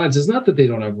enterprise-sized clients, it's not that they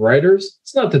don't have writers.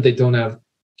 It's not that they don't have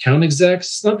account execs.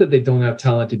 It's not that they don't have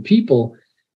talented people.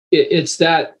 It's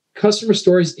that customer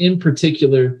stories in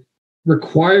particular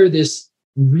require this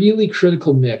really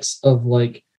critical mix of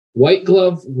like white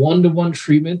glove, one-to-one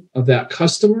treatment of that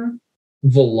customer,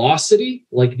 velocity,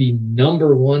 like the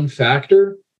number one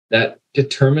factor that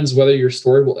determines whether your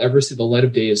story will ever see the light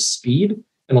of day is speed.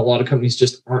 And a lot of companies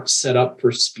just aren't set up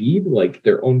for speed, like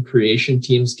their own creation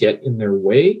teams get in their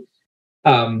way.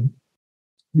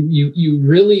 You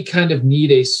really kind of need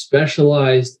a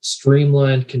specialized,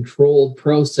 streamlined, controlled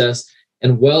process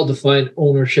and well-defined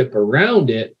ownership around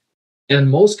it.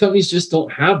 And most companies just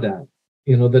don't have that.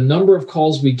 The number of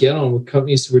calls we get on with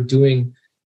companies who are doing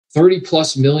 30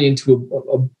 plus million to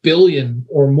a billion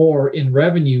or more in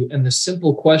revenue. And the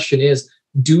simple question is,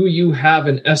 do you have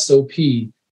an SOP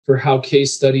for how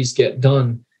case studies get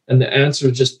done? And the answer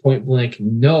is just point blank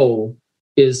no,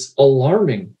 is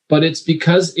alarming. But it's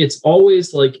because it's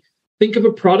always like, think of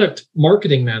a product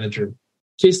marketing manager.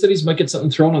 Case studies might get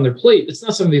something thrown on their plate. It's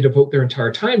not something they devote their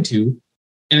entire time to.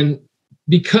 And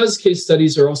because case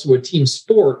studies are also a team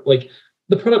sport, like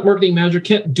the product marketing manager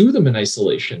can't do them in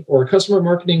isolation, or a customer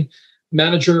marketing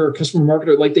manager or customer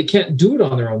marketer, like they can't do it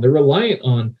on their own. They're reliant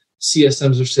on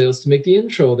CSMs or sales to make the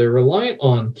intro. They're reliant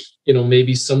on,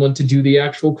 maybe someone to do the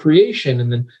actual creation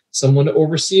and then someone to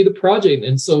oversee the project.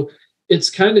 And so it's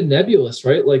kind of nebulous,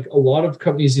 right? Like a lot of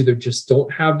companies either just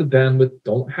don't have the bandwidth,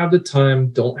 don't have the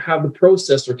time, don't have the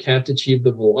process, or can't achieve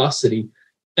the velocity.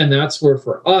 And that's where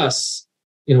for us,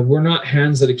 we're not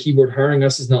hands at a keyboard. Hiring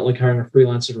us is not like hiring a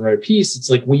freelancer to write a piece. It's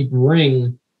like we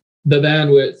bring the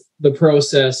bandwidth, the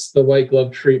process, the white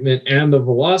glove treatment, and the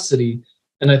velocity.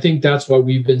 And I think that's why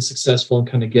we've been successful in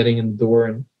kind of getting in the door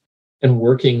and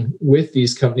working with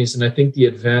these companies. And I think the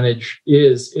advantage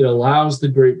is it allows the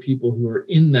great people who are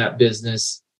in that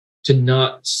business to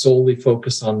not solely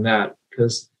focus on that,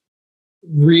 because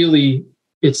really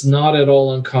it's not at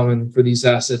all uncommon for these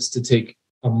assets to take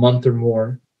a month or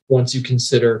more once you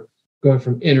consider going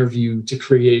from interview to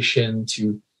creation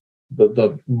to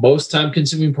the most time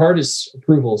consuming part is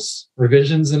approvals,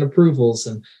 revisions and approvals.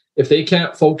 And if they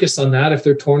can't focus on that, if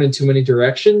they're torn in too many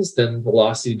directions, then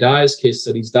velocity dies, case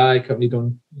studies die, company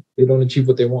don't achieve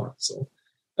what they want. So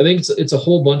I think it's a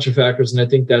whole bunch of factors. And I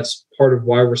think that's part of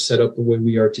why we're set up the way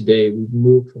we are today. We've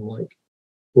moved from like,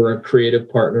 we're a creative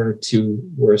partner to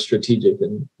we're a strategic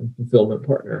and fulfillment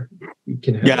partner. We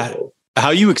can have both.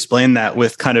 How you explain that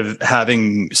with kind of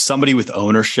having somebody with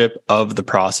ownership of the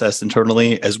process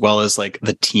internally, as well as like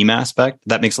the team aspect,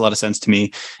 that makes a lot of sense to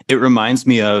me. It reminds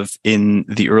me of in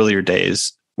the earlier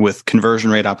days with conversion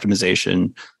rate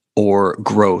optimization or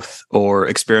growth or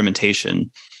experimentation.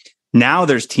 Now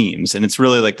there's teams, and it's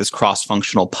really like this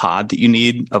cross-functional pod that you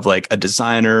need of like a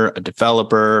designer, a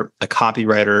developer, a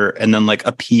copywriter, and then like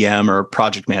a PM or a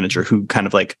project manager who kind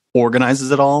of like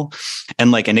organizes it all.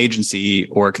 And like an agency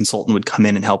or a consultant would come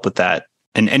in and help with that.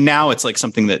 And now it's like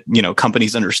something that,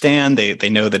 companies understand. They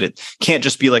know that it can't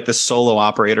just be like the solo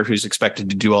operator who's expected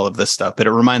to do all of this stuff. But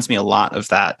it reminds me a lot of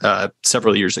that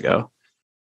several years ago.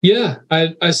 Yeah,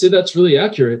 I say that's really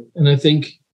accurate. And I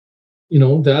think,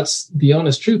 that's the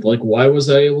honest truth. Like, why was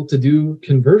I able to do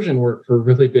conversion work for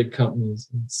really big companies?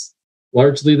 It's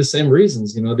largely the same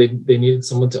reasons. They needed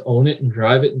someone to own it and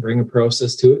drive it and bring a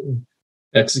process to it and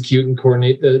execute and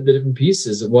coordinate the different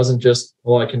pieces. It wasn't just,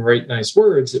 I can write nice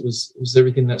words. It was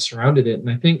everything that surrounded it. And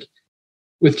I think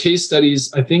with case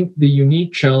studies, I think the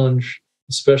unique challenge,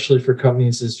 especially for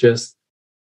companies, is just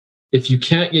if you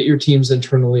can't get your teams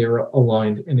internally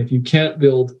aligned, and if you can't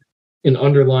build an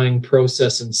underlying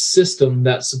process and system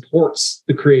that supports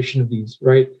the creation of these,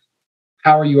 right?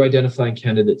 how are you identifying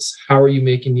candidates? How are you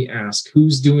making the ask?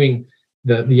 Who's doing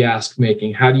the ask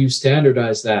making? How do you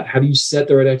standardize that? How do you set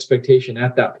the right expectation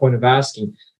at that point of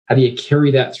asking? How do you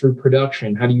carry that through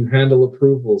production? How do you handle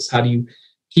approvals? How do you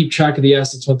keep track of the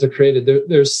assets once they're created?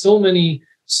 There's so many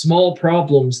small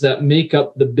problems that make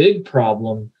up the big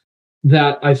problem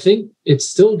that I think it's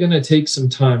still going to take some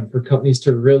time for companies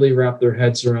to really wrap their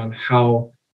heads around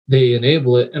how they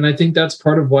enable it. And I think that's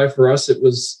part of why for us it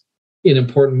was an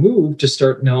important move to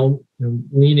start now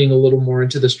leaning a little more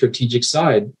into the strategic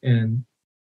side and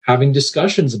having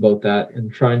discussions about that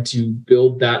and trying to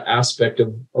build that aspect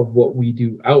of what we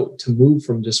do out to move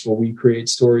from just where we create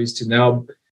stories to now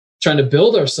trying to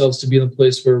build ourselves to be in a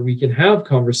place where we can have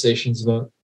conversations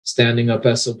about standing up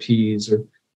SOPs or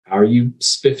how are you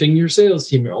spiffing your sales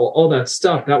team, all that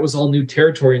stuff. That was all new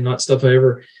territory and not stuff I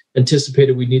ever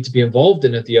anticipated we'd need to be involved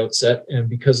in at the outset. And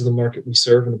because of the market we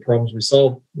serve and the problems we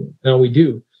solve, now we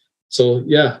do. So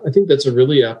yeah, I think that's a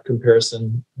really apt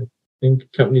comparison. I think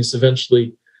companies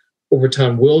eventually over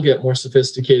time will get more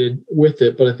sophisticated with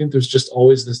it, but I think there's just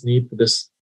always this need for this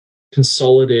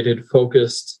consolidated,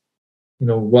 focused,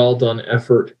 well done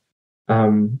effort,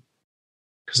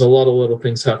 because a lot of little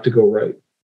things have to go right.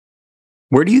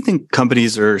 Where do you think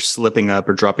companies are slipping up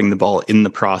or dropping the ball in the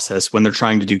process when they're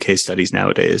trying to do case studies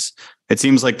nowadays? It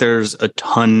seems like there's a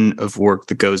ton of work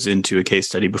that goes into a case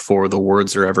study before the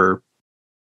words are ever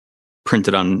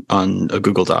printed on a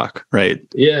Google Doc, right?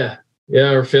 Yeah,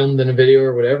 or filmed in a video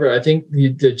or whatever. I think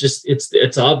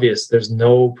it's obvious. There's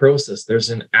no process. There's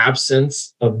an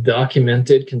absence of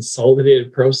documented,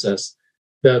 consolidated process.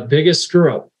 The biggest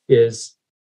screw up is,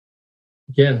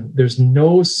 again, there's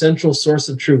no central source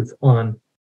of truth on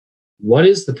what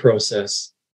is the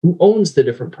process, who owns the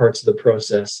different parts of the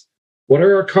process, what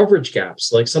are our coverage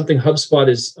gaps. Like something HubSpot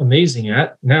is amazing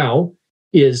at now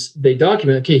is they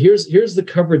document, okay, here's the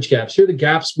coverage gaps. Here are the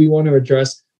gaps we want to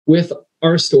address with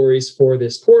our stories for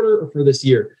this quarter or for this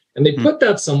year. And they put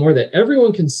that somewhere that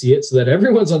everyone can see it so that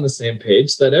everyone's on the same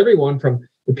page, so that everyone from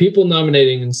the people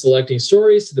nominating and selecting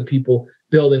stories to the people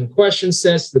building question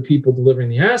sets to the people delivering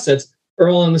the assets are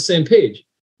all on the same page.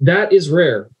 That is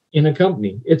rare in a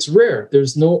company. It's rare.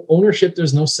 There's no ownership.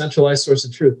 There's no centralized source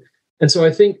of truth. And so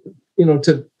I think,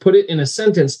 to put it in a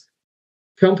sentence,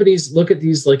 companies look at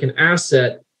these like an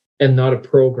asset and not a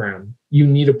program. You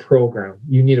need a program.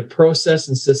 You need a process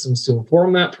and systems to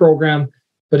inform that program.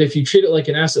 But if you treat it like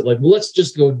an asset, like, well, let's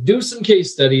just go do some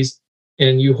case studies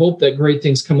and you hope that great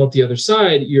things come out the other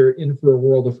side, you're in for a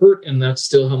world of hurt. And that's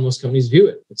still how most companies view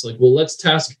it. It's like, well, let's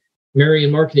task Mary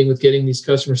in marketing with getting these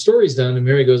customer stories done. And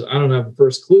Mary goes, I don't have the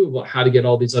first clue about how to get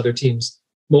all these other teams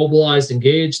mobilized,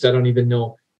 engaged. I don't even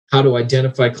know how to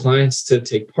identify clients to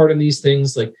take part in these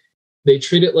things. Like, they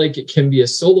treat it like it can be a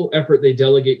solo effort they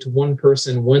delegate to one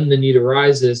person when the need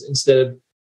arises, instead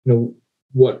of,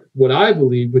 what I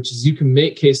believe, which is you can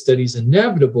make case studies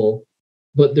inevitable,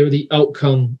 but they're the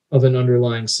outcome of an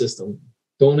underlying system.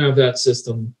 Don't have that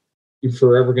system, you're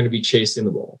forever going to be chasing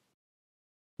the ball.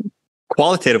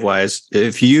 Qualitative wise,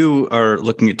 if you are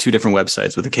looking at two different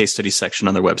websites with a case study section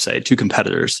on their website, two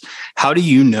competitors, how do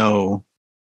you know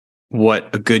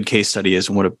what a good case study is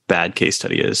and what a bad case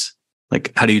study is?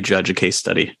 Like, how do you judge a case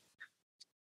study?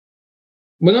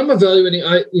 When I'm evaluating,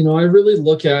 I really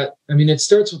look at, it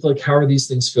starts with like, how are these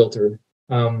things filtered?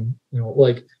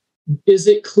 Like, is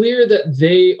it clear that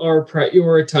they are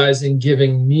prioritizing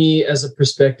giving me as a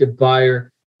prospective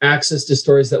buyer access to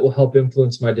stories that will help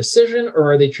influence my decision,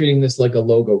 or are they treating this like a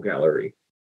logo gallery?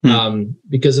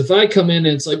 Because if I come in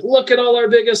and it's like, look at all our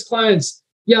biggest clients,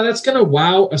 yeah, that's going to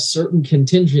wow a certain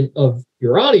contingent of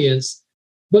your audience,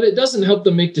 but it doesn't help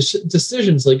them make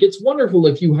decisions. Like, it's wonderful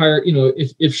if you hire,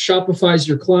 if Shopify's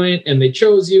your client and they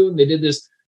chose you and they did this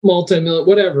multi-million,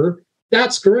 whatever,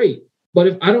 that's great. But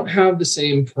if I don't have the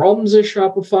same problems as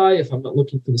Shopify, if I'm not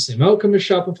looking for the same outcome as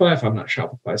Shopify, if I'm not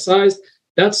Shopify sized,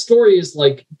 that story is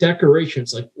like decoration.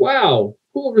 It's like, wow,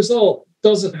 cool result,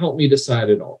 doesn't help me decide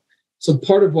at all. So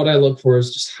part of what I look for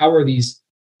is just, how are these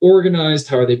organized?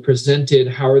 How are they presented?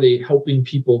 How are they helping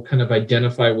people kind of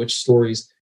identify which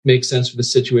stories make sense for the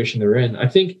situation they're in? I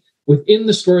think within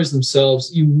the stories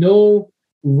themselves,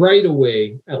 right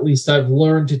away, at least I've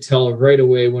learned to tell right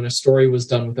away when a story was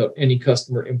done without any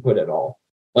customer input at all.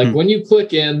 Like when you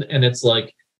click in and it's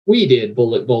like, we did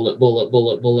bullet, bullet, bullet,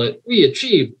 bullet, bullet. We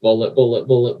achieved bullet, bullet,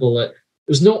 bullet, bullet.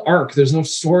 There's no arc. There's no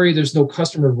story. There's no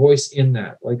customer voice in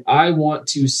that. Like, I want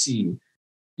to see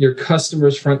your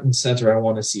customers front and center. I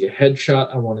want to see a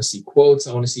headshot. I want to see quotes.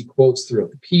 I want to see quotes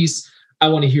throughout the piece. I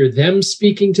want to hear them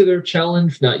speaking to their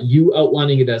challenge, not you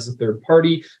outlining it as a third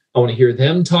party. I want to hear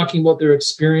them talking about their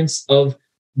experience of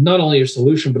not only your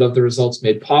solution, but of the results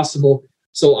made possible.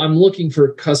 So I'm looking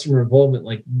for customer involvement.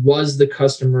 Like, was the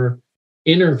customer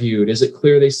interviewed? Is it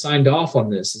clear they signed off on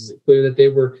this? Is it clear that they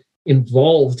were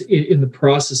involved in the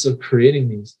process of creating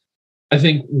these? I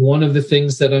think one of the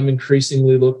things that I'm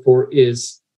increasingly looking for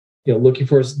is,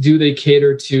 do they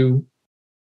cater to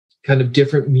kind of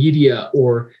different media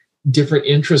or different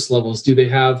interest levels? Do they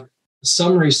have a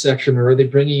summary section, or are they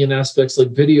bringing in aspects like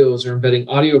videos or embedding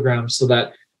audiograms so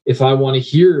that if I want to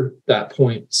hear that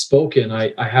point spoken,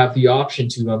 I have the option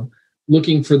to? I'm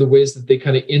looking for the ways that they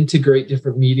kind of integrate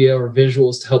different media or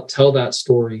visuals to help tell that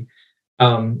story.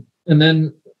 And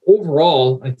then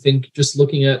overall, I think just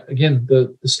looking at, again,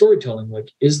 the storytelling,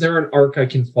 like, is there an arc I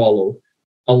can follow?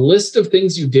 A list of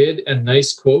things you did and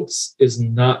nice quotes is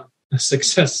not a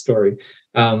success story.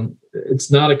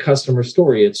 It's not a customer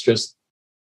story. It's just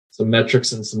some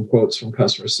metrics and some quotes from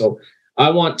customers. So I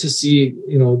want to see,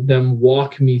 them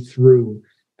walk me through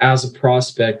as a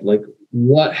prospect, like,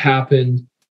 what happened,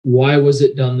 why was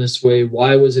it done this way,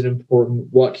 why was it important,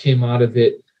 what came out of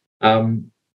it,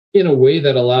 in a way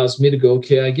that allows me to go,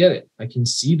 okay, I get it. I can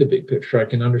see the big picture. I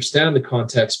can understand the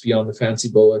context beyond the fancy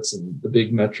bullets and the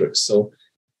big metrics. So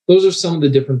those are some of the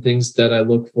different things that I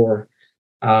look for.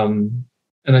 And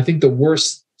I think the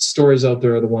worst stories out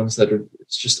there are the ones that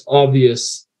it's just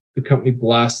obvious the company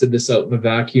blasted this out in a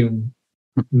vacuum,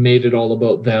 made it all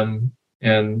about them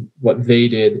and what they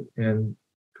did, and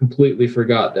completely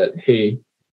forgot that, hey,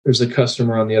 there's a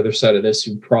customer on the other side of this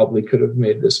who probably could have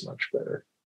made this much better.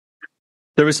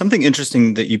 There was something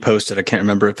interesting that you posted. I can't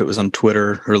remember if it was on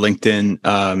Twitter or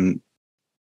LinkedIn.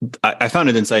 I found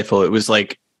it insightful. It was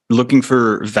like looking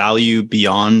for value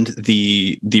beyond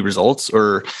the results,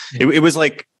 or it was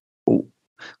like,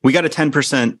 we got a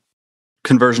 10%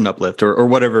 conversion uplift or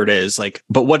whatever it is. Like,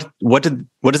 but what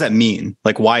does that mean?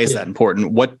 Like, why is that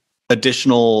important? What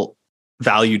additional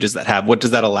value does that have? What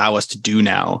does that allow us to do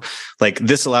now? Like,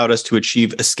 this allowed us to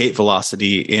achieve escape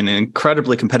velocity in an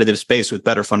incredibly competitive space with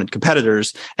better funded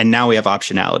competitors. And now we have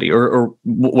optionality, or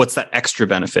what's that extra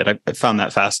benefit? I found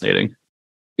that fascinating.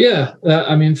 Yeah.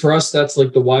 For us, that's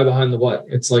like the why behind the what.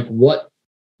 It's like, what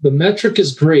the metric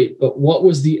is great, but what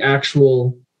was the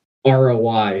actual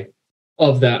ROI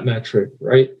of that metric,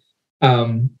 right?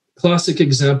 Classic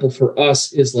example for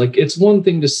us is, like, it's one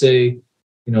thing to say,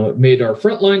 it made our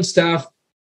frontline staff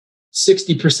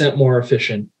 60% more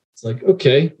efficient. It's like,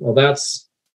 okay, well, that's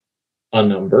a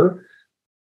number.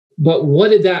 But what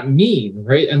did that mean,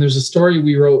 right? And there's a story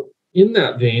we wrote in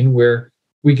that vein where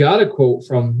we got a quote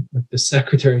from the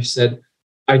secretary who said,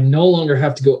 I no longer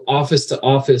have to go office to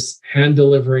office hand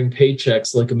delivering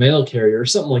paychecks like a mail carrier or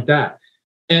something like that.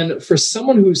 And for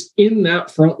someone who's in that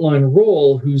frontline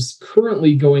role, who's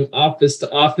currently going office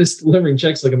to office delivering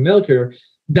checks like a mail carrier,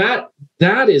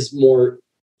 that is more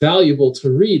valuable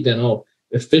to read than,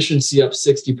 efficiency up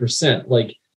 60%.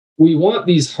 Like, we want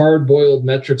these hard-boiled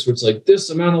metrics where it's like this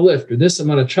amount of lift or this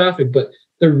amount of traffic, but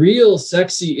the real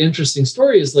sexy, interesting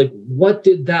story is, like, what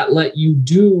did that let you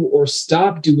do or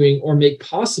stop doing or make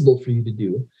possible for you to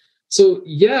do? So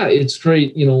yeah, it's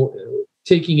great,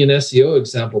 taking an SEO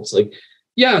example, it's like,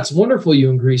 yeah, it's wonderful you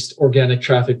increased organic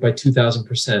traffic by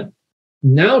 2,000%.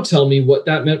 Now tell me what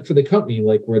that meant for the company.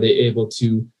 Like, were they able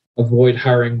to avoid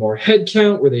hiring more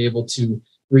headcount? Were they able to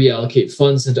reallocate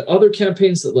funds into other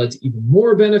campaigns that led to even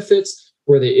more benefits?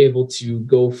 Were they able to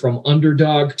go from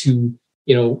underdog to,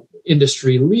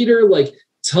 industry leader? Like,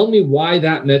 tell me why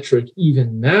that metric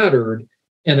even mattered.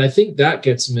 And I think that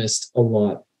gets missed a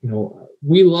lot.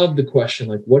 We love the question,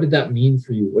 like, what did that mean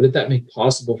for you? What did that make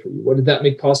possible for you? What did that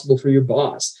make possible for your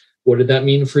boss? What did that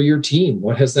mean for your team?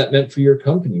 What has that meant for your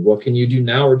company? What can you do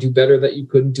now or do better that you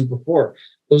couldn't do before?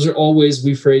 Those are all ways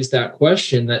we phrase that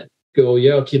question that go,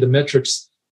 yeah, okay, the metrics,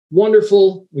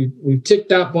 wonderful. We've ticked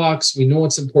that box. We know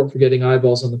it's important for getting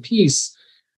eyeballs on the piece.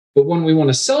 But when we want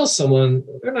to sell someone,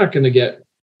 they're not going to get,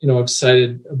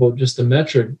 excited about just a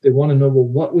metric. They want to know, well,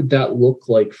 what would that look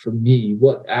like for me?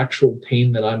 What actual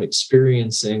pain that I'm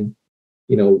experiencing,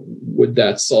 would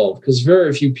that solve? Because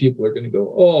very few people are going to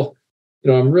go,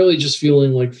 I'm really just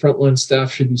feeling like frontline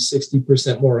staff should be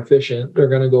 60% more efficient. They're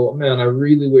going to go, man, I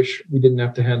really wish we didn't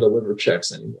have to hand deliver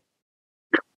checks anymore.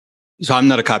 So I'm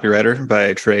not a copywriter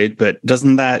by trade, but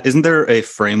isn't there a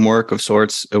framework of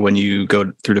sorts when you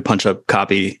go through to punch up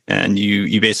copy and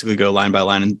you basically go line by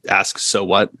line and ask, so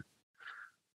what?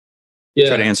 Yeah.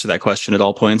 Try to answer that question at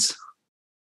all points.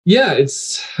 Yeah,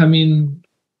 that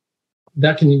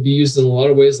can be used in a lot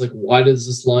of ways. Like, why does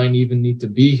this line even need to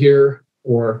be here?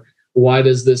 Or why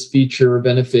does this feature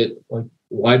benefit? Like,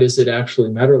 why does it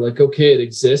actually matter? Like, okay, it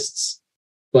exists,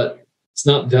 but it's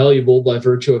not valuable by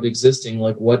virtue of existing.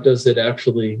 Like, what does it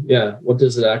actually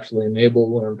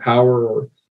enable or empower? Or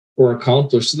or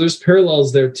accomplish. So there's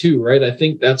parallels there too, right? I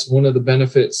think that's one of the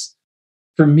benefits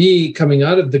for me coming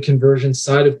out of the conversion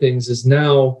side of things is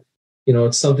now,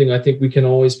 it's something I think we can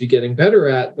always be getting better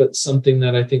at, but something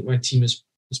that I think my team is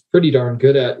pretty darn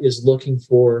good at is looking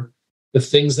for the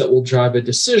things that will drive a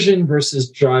decision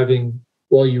versus driving,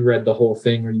 well, you read the whole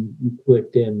thing or you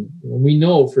clicked in. We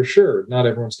know for sure not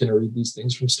everyone's going to read these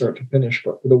things from start to finish,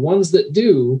 but for the ones that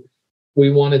do,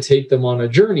 we want to take them on a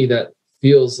journey that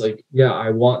feels like, yeah,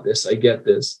 I want this, I get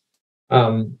this.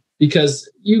 Because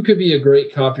you could be a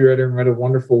great copywriter and write a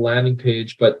wonderful landing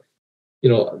page, but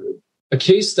a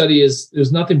case study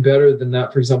there's nothing better than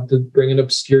that. For example, to bring an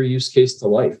obscure use case to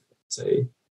life. Say,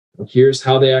 here's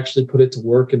how they actually put it to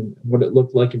work and what it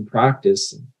looked like in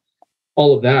practice and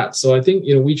all of that. So I think,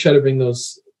 we try to bring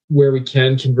those where we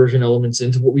can conversion elements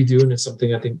into what we do. And it's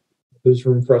something I think there's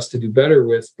room for us to do better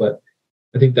with. But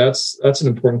I think that's an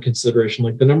important consideration.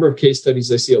 Like the number of case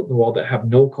studies I see out in the world that have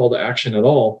no call to action at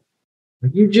all.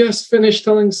 Like you just finished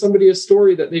telling somebody a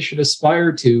story that they should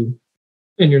aspire to,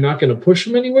 and you're not going to push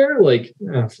them anywhere. Like,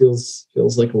 feels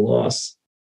like a loss.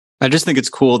 I just think it's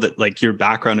cool that like your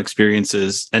background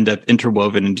experiences end up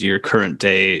interwoven into your current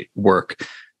day work.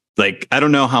 Like, I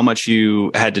don't know how much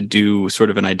you had to do sort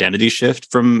of an identity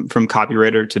shift from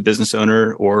copywriter to business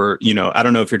owner, or, I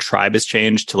don't know if your tribe has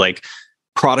changed to like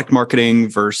product marketing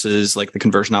versus like the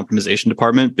conversion optimization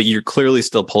department, but you're clearly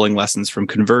still pulling lessons from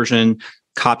conversion,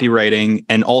 copywriting,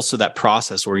 and also that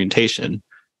process orientation.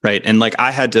 Right. And like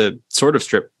I had to sort of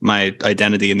strip my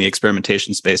identity in the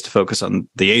experimentation space to focus on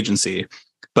the agency.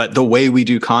 But the way we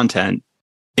do content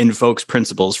invokes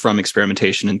principles from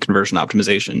experimentation and conversion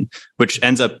optimization, which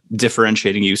ends up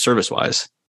differentiating you service-wise.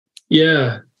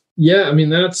 Yeah. I mean,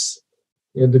 that's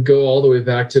to go all the way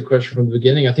back to a question from the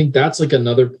beginning. I think that's like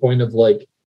another point of like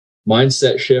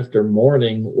mindset shift or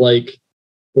mourning. Like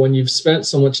when you've spent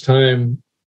so much time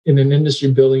in an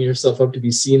industry building yourself up to be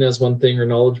seen as one thing or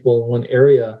knowledgeable in one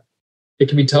area, it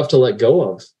can be tough to let go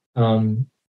of.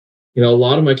 A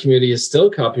lot of my community is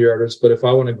still copywriters, but if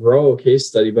I want to grow a case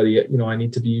study buddy, I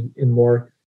need to be in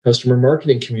more customer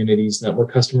marketing communities, not more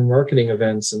customer marketing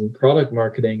events and product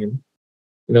marketing. And,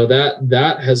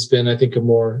 that has been, I think, a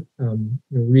more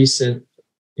recent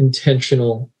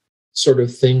intentional sort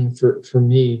of thing for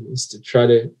me is to try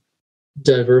to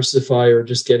diversify or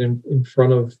just get in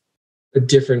front of a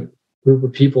different group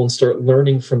of people and start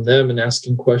learning from them and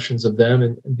asking questions of them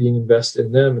and being invested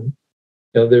in them.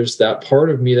 And there's that part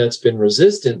of me that's been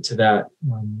resistant to that.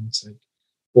 It's like,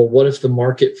 well, what if the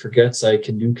market forgets I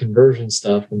can do conversion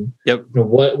stuff? And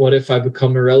what if I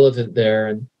become irrelevant there?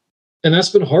 And that's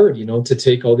been hard, to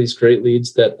take all these great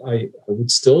leads that I would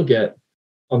still get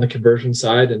on the conversion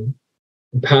side and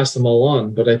pass them all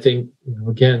on. But I think,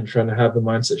 again, trying to have the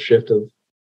mindset shift of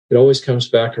it always comes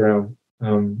back around.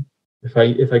 If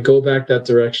I go back that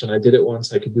direction, I did it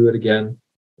once, I could do it again.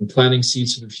 I'm planting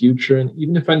seeds for the future. And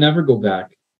even if I never go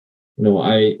back,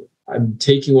 I'm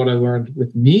taking what I learned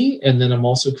with me, and then I'm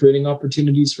also creating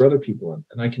opportunities for other people.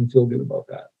 And I can feel good about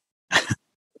that.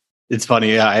 It's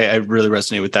funny. I really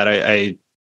resonate with that.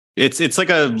 It's like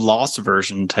a loss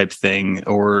aversion type thing,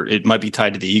 or it might be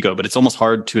tied to the ego, but it's almost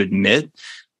hard to admit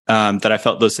that I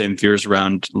felt those same fears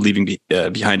around leaving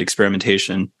behind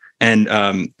experimentation. And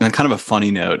on kind of a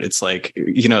funny note, it's like,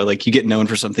 like you get known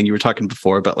for something. You were talking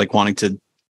before about like wanting to,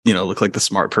 look like the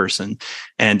smart person.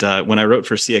 And when I wrote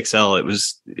for CXL,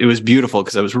 it was beautiful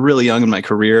because I was really young in my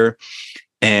career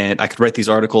and I could write these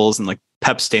articles and like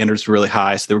PEP standards were really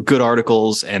high. So they were good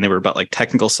articles and they were about like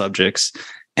technical subjects.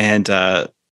 And an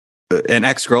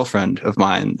ex-girlfriend of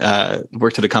mine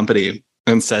worked at a company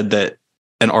and said that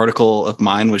an article of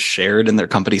mine was shared in their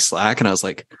company Slack. And I was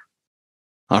like,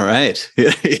 all right. And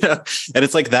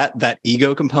it's like that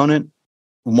ego component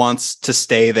wants to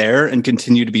stay there and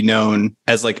continue to be known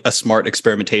as like a smart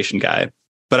experimentation guy.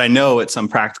 But I know at some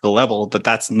practical level that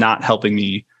that's not helping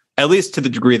me, at least to the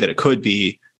degree that it could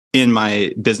be in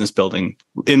my business building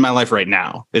in my life right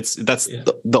now. That's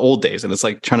the old days. And it's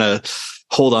like trying to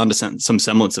hold on to some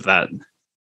semblance of that.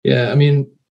 Yeah. I mean,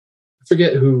 I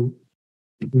forget who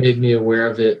made me aware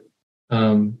of it.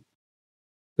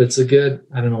 It's a good,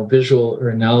 visual or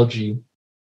analogy.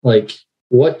 Like,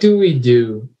 what do we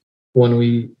do when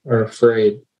we are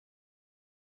afraid?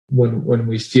 When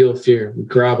we feel fear, we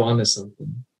grab onto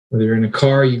something. Whether you're in a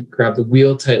car, you grab the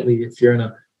wheel tightly. If you're in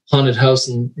a haunted house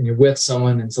and you're with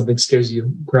someone and something scares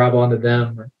you, grab onto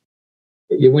them. Or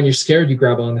when you're scared, you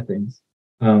grab onto things.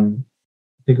 I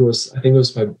think it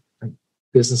was my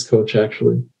business coach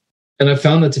actually, and I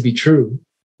found that to be true.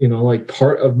 Like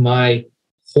part of my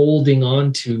holding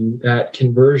on to that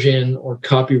conversion or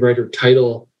copywriter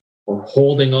title, or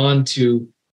holding on to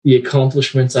the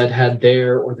accomplishments I'd had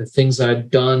there or the things I'd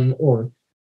done or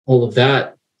all of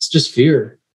that. It's just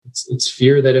fear. It's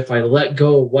fear that if I let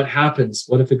go, what happens?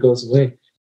 What if it goes away?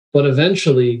 But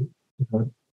eventually, if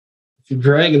you're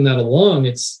dragging that along,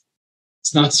 it's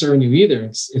not serving you either.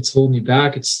 It's holding you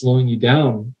back. It's slowing you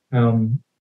down. And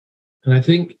I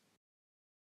think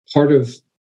part of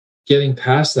getting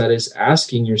past that is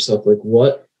asking yourself, like,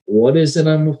 what is it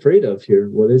I'm afraid of here?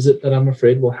 What is it that I'm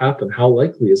afraid will happen? How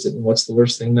likely is it? And what's the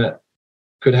worst thing that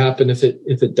could happen if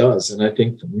it does? And I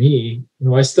think for me,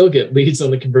 I still get leads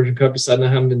on the conversion copy side, and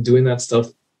I haven't been doing that stuff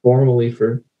formally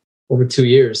for over 2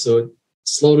 years. So it's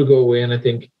slow to go away. And I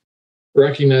think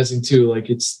recognizing too, like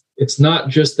it's not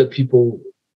just that people,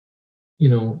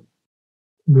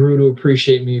 grew to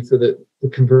appreciate me for the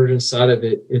conversion side of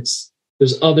it.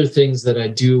 There's other things that I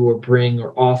do or bring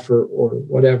or offer or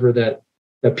whatever that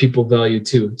people value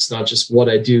too. It's not just what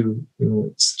I do.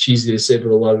 It's cheesy to say,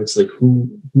 but a lot of it's like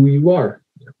who you are,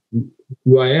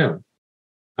 who I am.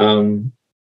 And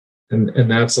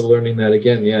that's a learning that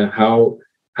again, how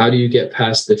do you get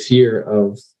past the fear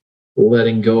of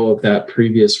letting go of that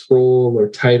previous role or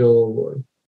title or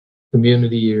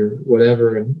community or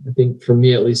whatever? And I think for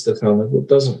me, at least, I found it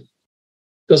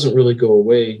doesn't really go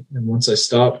away. And once I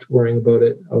stopped worrying about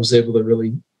it, I was able to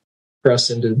really press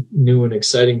into new and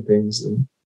exciting things. And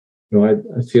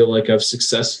I feel like I've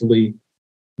successfully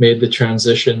made the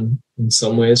transition in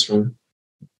some ways from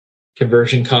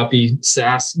conversion copy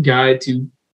SaaS guy to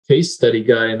case study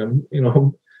guy, and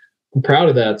I'm proud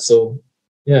of that. So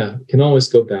yeah, can always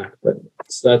go back, but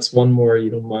that's one more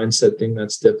mindset thing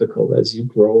that's difficult as you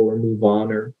grow or move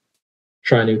on or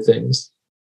try new things.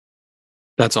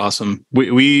 That's awesome.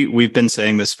 We've been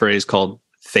saying this phrase called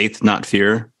faith, not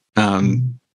fear,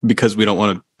 because we don't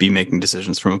want to be making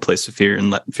decisions from a place of fear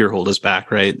and let fear hold us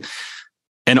back, right?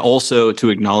 And also to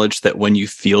acknowledge that when you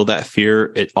feel that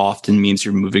fear, it often means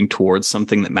you're moving towards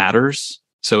something that matters.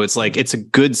 So it's like, it's a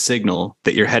good signal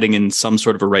that you're heading in some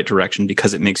sort of a right direction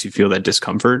because it makes you feel that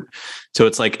discomfort. So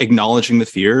it's like acknowledging the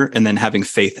fear and then having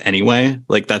faith anyway.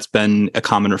 Like that's been a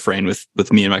common refrain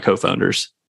with me and my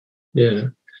co-founders. Yeah.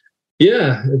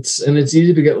 Yeah. It's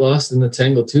easy to get lost in the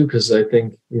tangle too. Cause I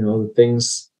think, the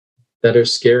things that are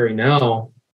scary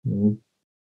now,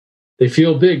 they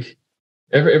feel big.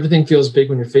 Everything feels big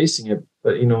when you're facing it.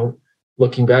 But,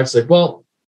 looking back, it's like, well,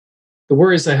 the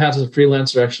worries I had as a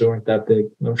freelancer actually weren't that big.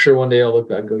 And I'm sure one day I'll look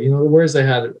back and go, the worries I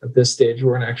had at this stage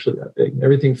weren't actually that big.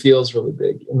 Everything feels really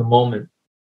big in the moment.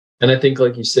 And I think,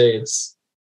 like you say, it's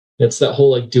that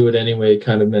whole like do it anyway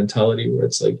kind of mentality where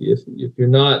it's like, if you're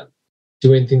not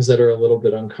doing things that are a little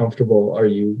bit uncomfortable, are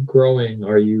you growing?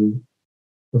 Are you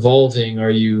evolving? Are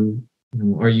you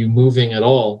moving at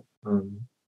all?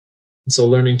 So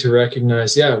learning to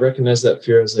recognize that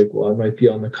fear is like, well, I might be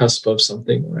on the cusp of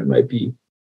something, or I might be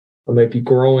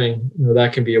growing.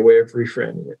 That can be a way of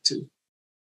reframing it too.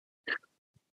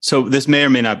 So this may or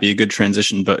may not be a good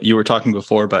transition, but you were talking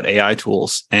before about AI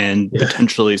tools and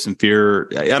potentially some fear.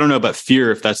 I don't know about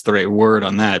fear, if that's the right word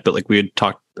on that, but like we had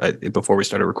talked before we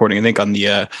started recording, I think on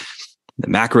the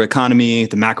macro economy,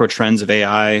 the macro trends of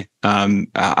AI.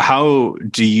 How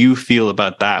do you feel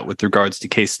about that with regards to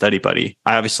Case Study Buddy?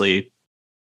 I've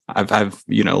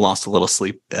lost a little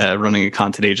sleep running a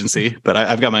content agency, but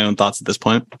I've got my own thoughts at this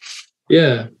point.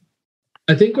 Yeah,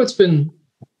 I think what's been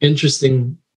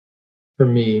interesting for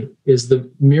me is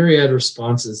the myriad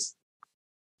responses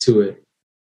to it.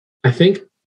 I think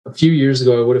a few years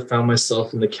ago I would have found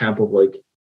myself in the camp of like,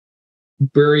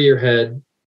 bury your head,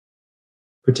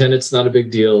 pretend it's not a big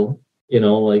deal,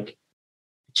 like it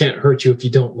can't hurt you if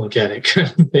you don't look at it kind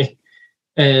of thing.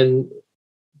 And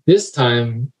this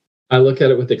time I look at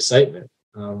it with excitement.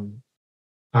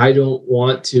 I don't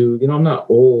want to, I'm not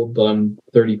old, but I'm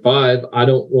 35. I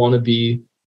don't want to be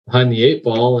behind the 8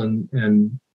 ball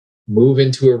and move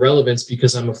into irrelevance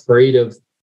because I'm afraid of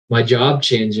my job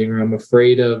changing, or I'm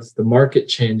afraid of the market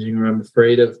changing, or I'm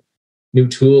afraid of new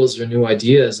tools or new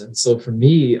ideas. And so for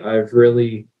me, I've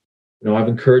really, I've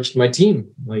encouraged my team,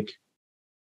 like,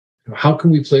 how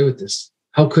can we play with this?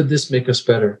 How could this make us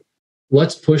better?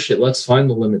 Let's push it. Let's find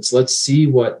the limits. Let's see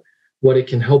what it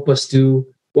can help us do.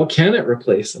 What can it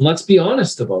replace? And let's be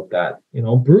honest about that,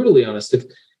 brutally honest.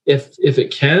 If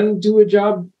it can do a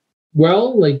job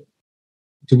well, like,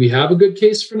 do we have a good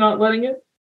case for not letting it?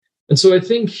 And so I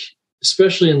think,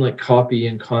 especially in like copy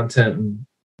and content and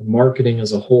marketing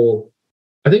as a whole,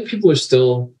 I think people are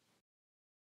still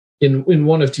in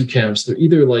one of two camps. They're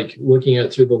either like looking at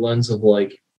it through the lens of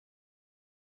like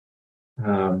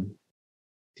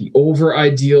the over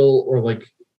ideal or like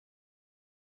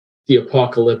the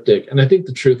apocalyptic. And I think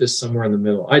the truth is somewhere in the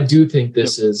middle. I do think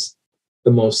this is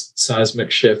the most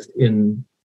seismic shift in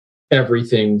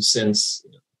everything since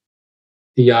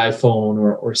the iPhone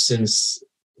or since,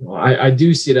 I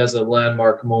do see it as a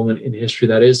landmark moment in history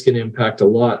that is going to impact a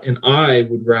lot. And I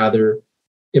would rather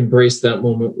embrace that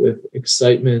moment with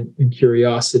excitement and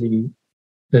curiosity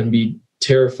than be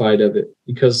terrified of it,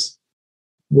 because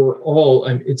we're all,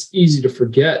 it's easy to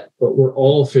forget, but we're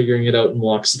all figuring it out in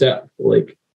lockstep.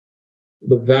 Like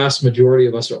the vast majority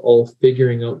of us are all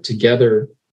figuring out together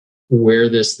where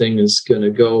this thing is going to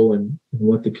go and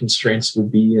what the constraints will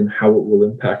be and how it will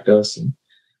impact us. And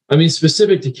I mean,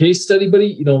 specific to case study,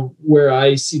 buddy, where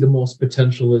I see the most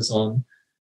potential is on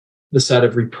the side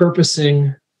of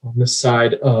repurposing, on the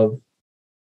side of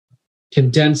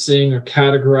condensing or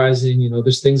categorizing.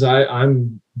 There's things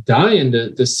I'm dying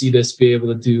to see this be able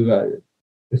to do.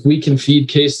 If we can feed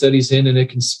case studies in and it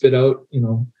can spit out,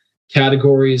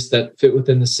 categories that fit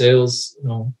within the sales,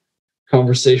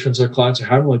 conversations our clients are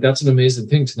having, like that's an amazing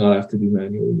thing to not have to do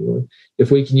manually. If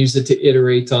we can use it to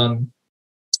iterate on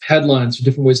headlines or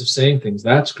different ways of saying things,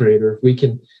 that's great. Or if we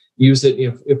can use it,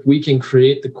 if we can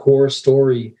create the core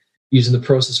story using the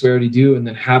process we already do and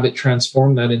then have it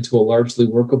transform that into a largely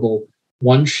workable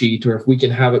one sheet, or if we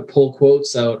can have it pull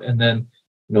quotes out and then,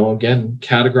 again,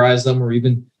 categorize them, or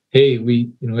even, hey,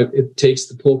 it takes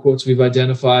the pull quotes we've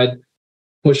identified,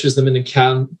 pushes them into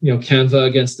Canva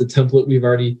against the template we've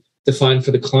already defined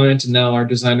for the client, and now our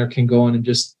designer can go in and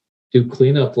just do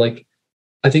cleanup. Like,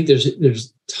 I think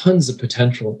there's tons of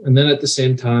potential. And then at the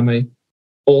same time, I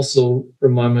also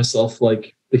remind myself,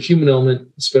 like, the human element,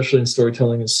 especially in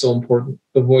storytelling, is so important.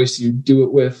 The voice you do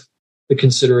it with, the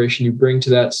consideration you bring to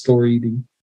that story,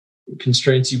 the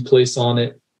constraints you place on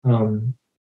it.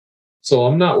 So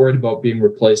I'm not worried about being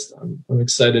replaced. I'm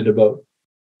excited about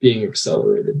being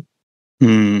accelerated.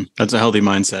 That's a healthy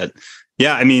mindset.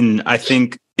 Yeah, I mean, I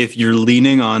think if you're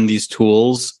leaning on these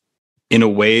tools in a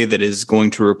way that is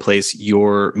going to replace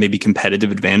your maybe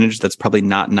competitive advantage, that's probably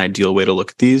not an ideal way to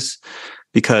look at these.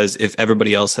 Because if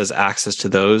everybody else has access to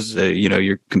those,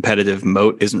 your competitive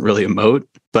moat isn't really a moat.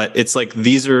 But it's like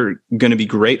these are going to be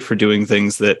great for doing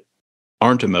things that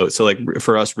aren't a moat. So like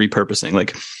for us, repurposing,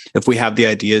 like if we have the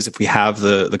ideas, if we have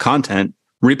the content,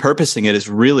 repurposing it is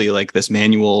really like this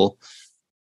manual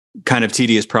kind of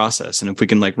tedious process. And if we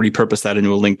can like repurpose that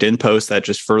into a LinkedIn post, that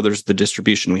just furthers the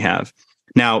distribution we have.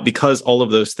 Now, because all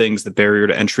of those things, the barrier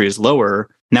to entry is lower,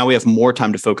 now we have more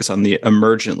time to focus on the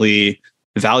emergently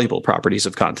valuable properties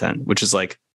of content, which is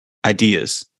like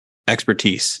ideas,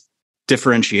 expertise,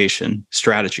 differentiation,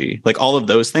 strategy, like all of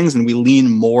those things. And we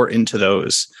lean more into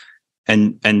those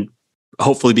and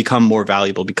hopefully become more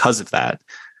valuable because of that.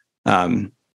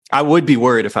 I would be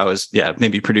worried if I was,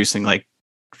 maybe producing like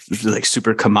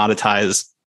super commoditized,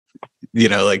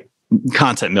 like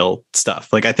content mill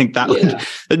stuff. Like I think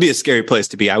that'd be a scary place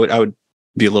to be. I would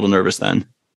be a little nervous then.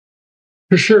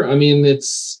 For sure. I mean,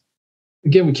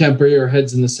 again, we can't bury our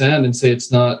heads in the sand and say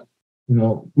it's not,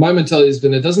 my mentality has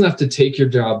been, it doesn't have to take your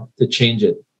job to change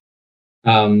it.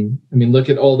 I mean, look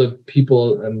at all the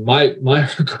people, and my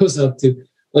heart goes up to,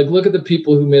 like, look at the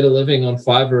people who made a living on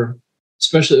Fiverr,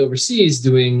 especially overseas,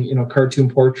 doing, cartoon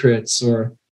portraits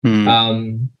or,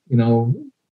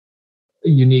 a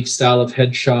unique style of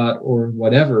headshot or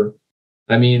whatever.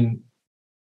 I mean,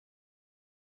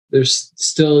 there's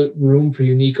still room for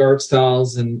unique art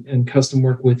styles and custom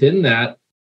work within that.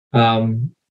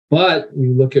 But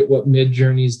you look at what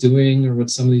Midjourney is doing or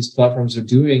what some of these platforms are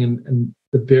doing, and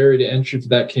the barrier to entry for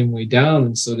that came way down,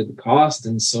 and so did the cost.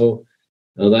 And so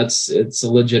it's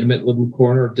a legitimate little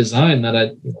corner of design that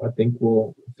I think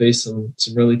will face some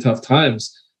really tough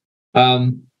times.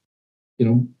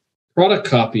 Product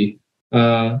copy,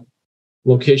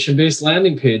 location-based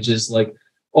landing pages, like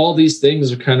all these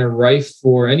things are kind of rife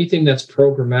for anything that's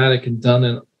programmatic and done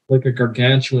in like a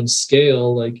gargantuan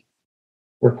scale, like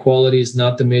where quality is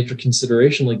not the major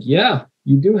consideration. Like, yeah,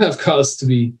 you do have cause to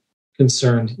be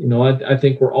concerned. I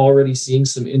think we're already seeing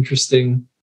some interesting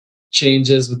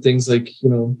changes with things like,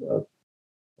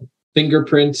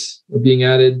 fingerprint being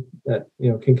added that,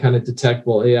 can kind of detect,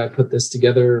 well, hey, I put this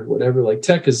together or whatever. Like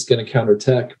tech is going to counter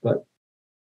tech, but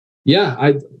yeah,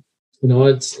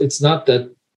 it's not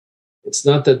that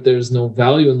there's no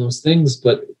value in those things,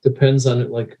 but it depends on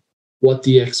it, like what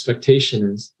the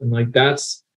expectation is. And like,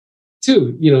 that's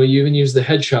too, you even use the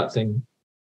headshot thing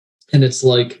and it's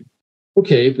like,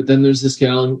 okay, but then there's this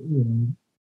gal who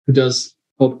does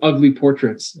called ugly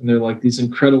portraits. And they're like these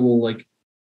incredible, like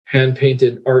hand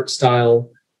painted art style.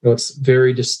 It's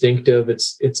very distinctive.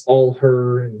 It's all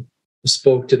her and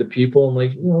spoke to the people. And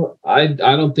like,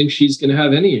 I don't think she's going to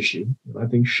have any issue. I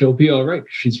think she'll be all right.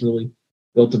 She's really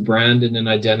built a brand and an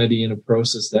identity and a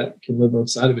process that can live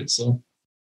outside of it. So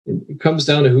it comes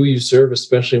down to who you serve,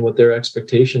 especially what their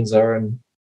expectations are. And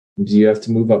do you have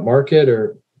to move up market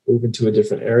or move into a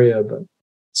different area? But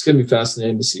it's going to be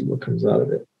fascinating to see what comes out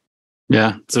of it.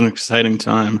 Yeah, it's an exciting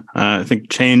time. I think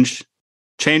change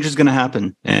is going to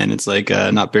happen, and it's like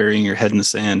not burying your head in the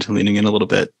sand, leaning in a little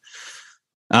bit.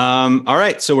 All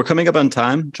right, so we're coming up on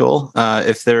time, Joel.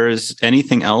 If there's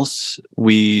anything else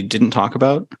we didn't talk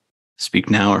about, speak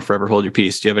now or forever hold your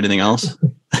peace. Do you have anything else?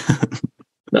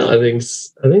 No, I think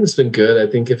it's been good. I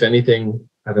think if anything,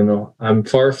 I don't know, I'm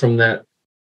far from that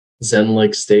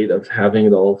Zen-like state of having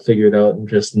it all figured out and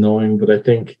just knowing. But I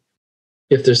think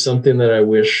if there's something that I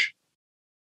wish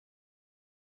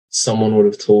someone would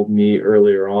have told me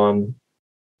earlier on,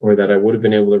 or that I would have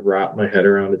been able to wrap my head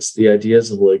around, it's the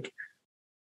ideas of like,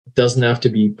 it doesn't have to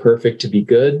be perfect to be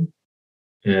good,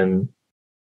 and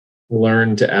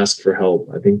learn to ask for help.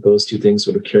 I think those two things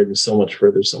would have carried me so much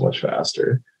further, so much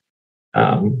faster.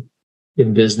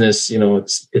 In business,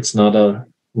 it's not a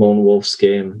lone wolf's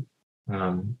game.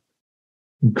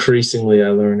 Increasingly, I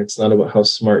learn it's not about how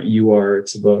smart you are.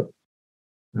 It's about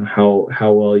how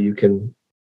well you can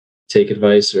take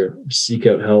advice or seek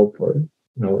out help, or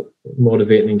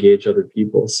motivate and engage other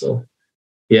people. So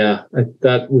yeah,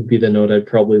 that would be the note I'd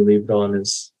probably leave it on,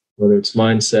 is whether it's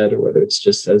mindset or whether it's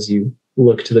just as you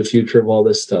look to the future of all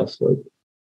this stuff, like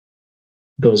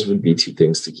those would be two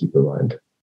things to keep in mind.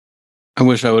 I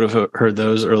wish I would have heard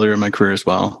those earlier in my career as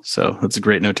well. So that's a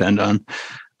great note to end on.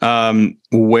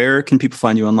 Where can people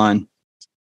find you online?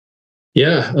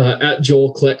 Yeah, at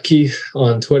Joel Klettke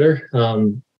on Twitter.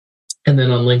 And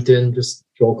then on LinkedIn, just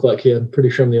Joel Klettke. I'm pretty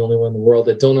sure I'm the only one in the world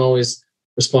that don't always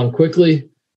respond quickly,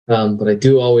 but I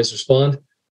do always respond.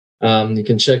 You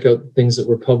can check out things that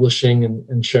we're publishing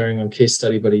and sharing on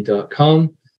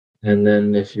casestudybuddy.com. And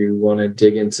then if you want to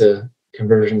dig into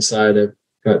conversion side, I've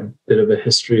got a bit of a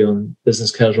history on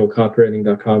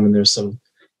businesscasualcopywriting.com, and there's some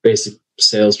basic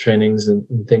sales trainings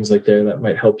and things like there that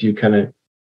might help you kind of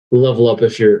level up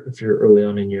if you're early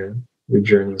on in your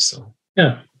journey. So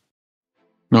yeah.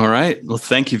 All right. Well,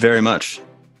 thank you very much.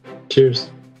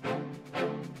 Cheers.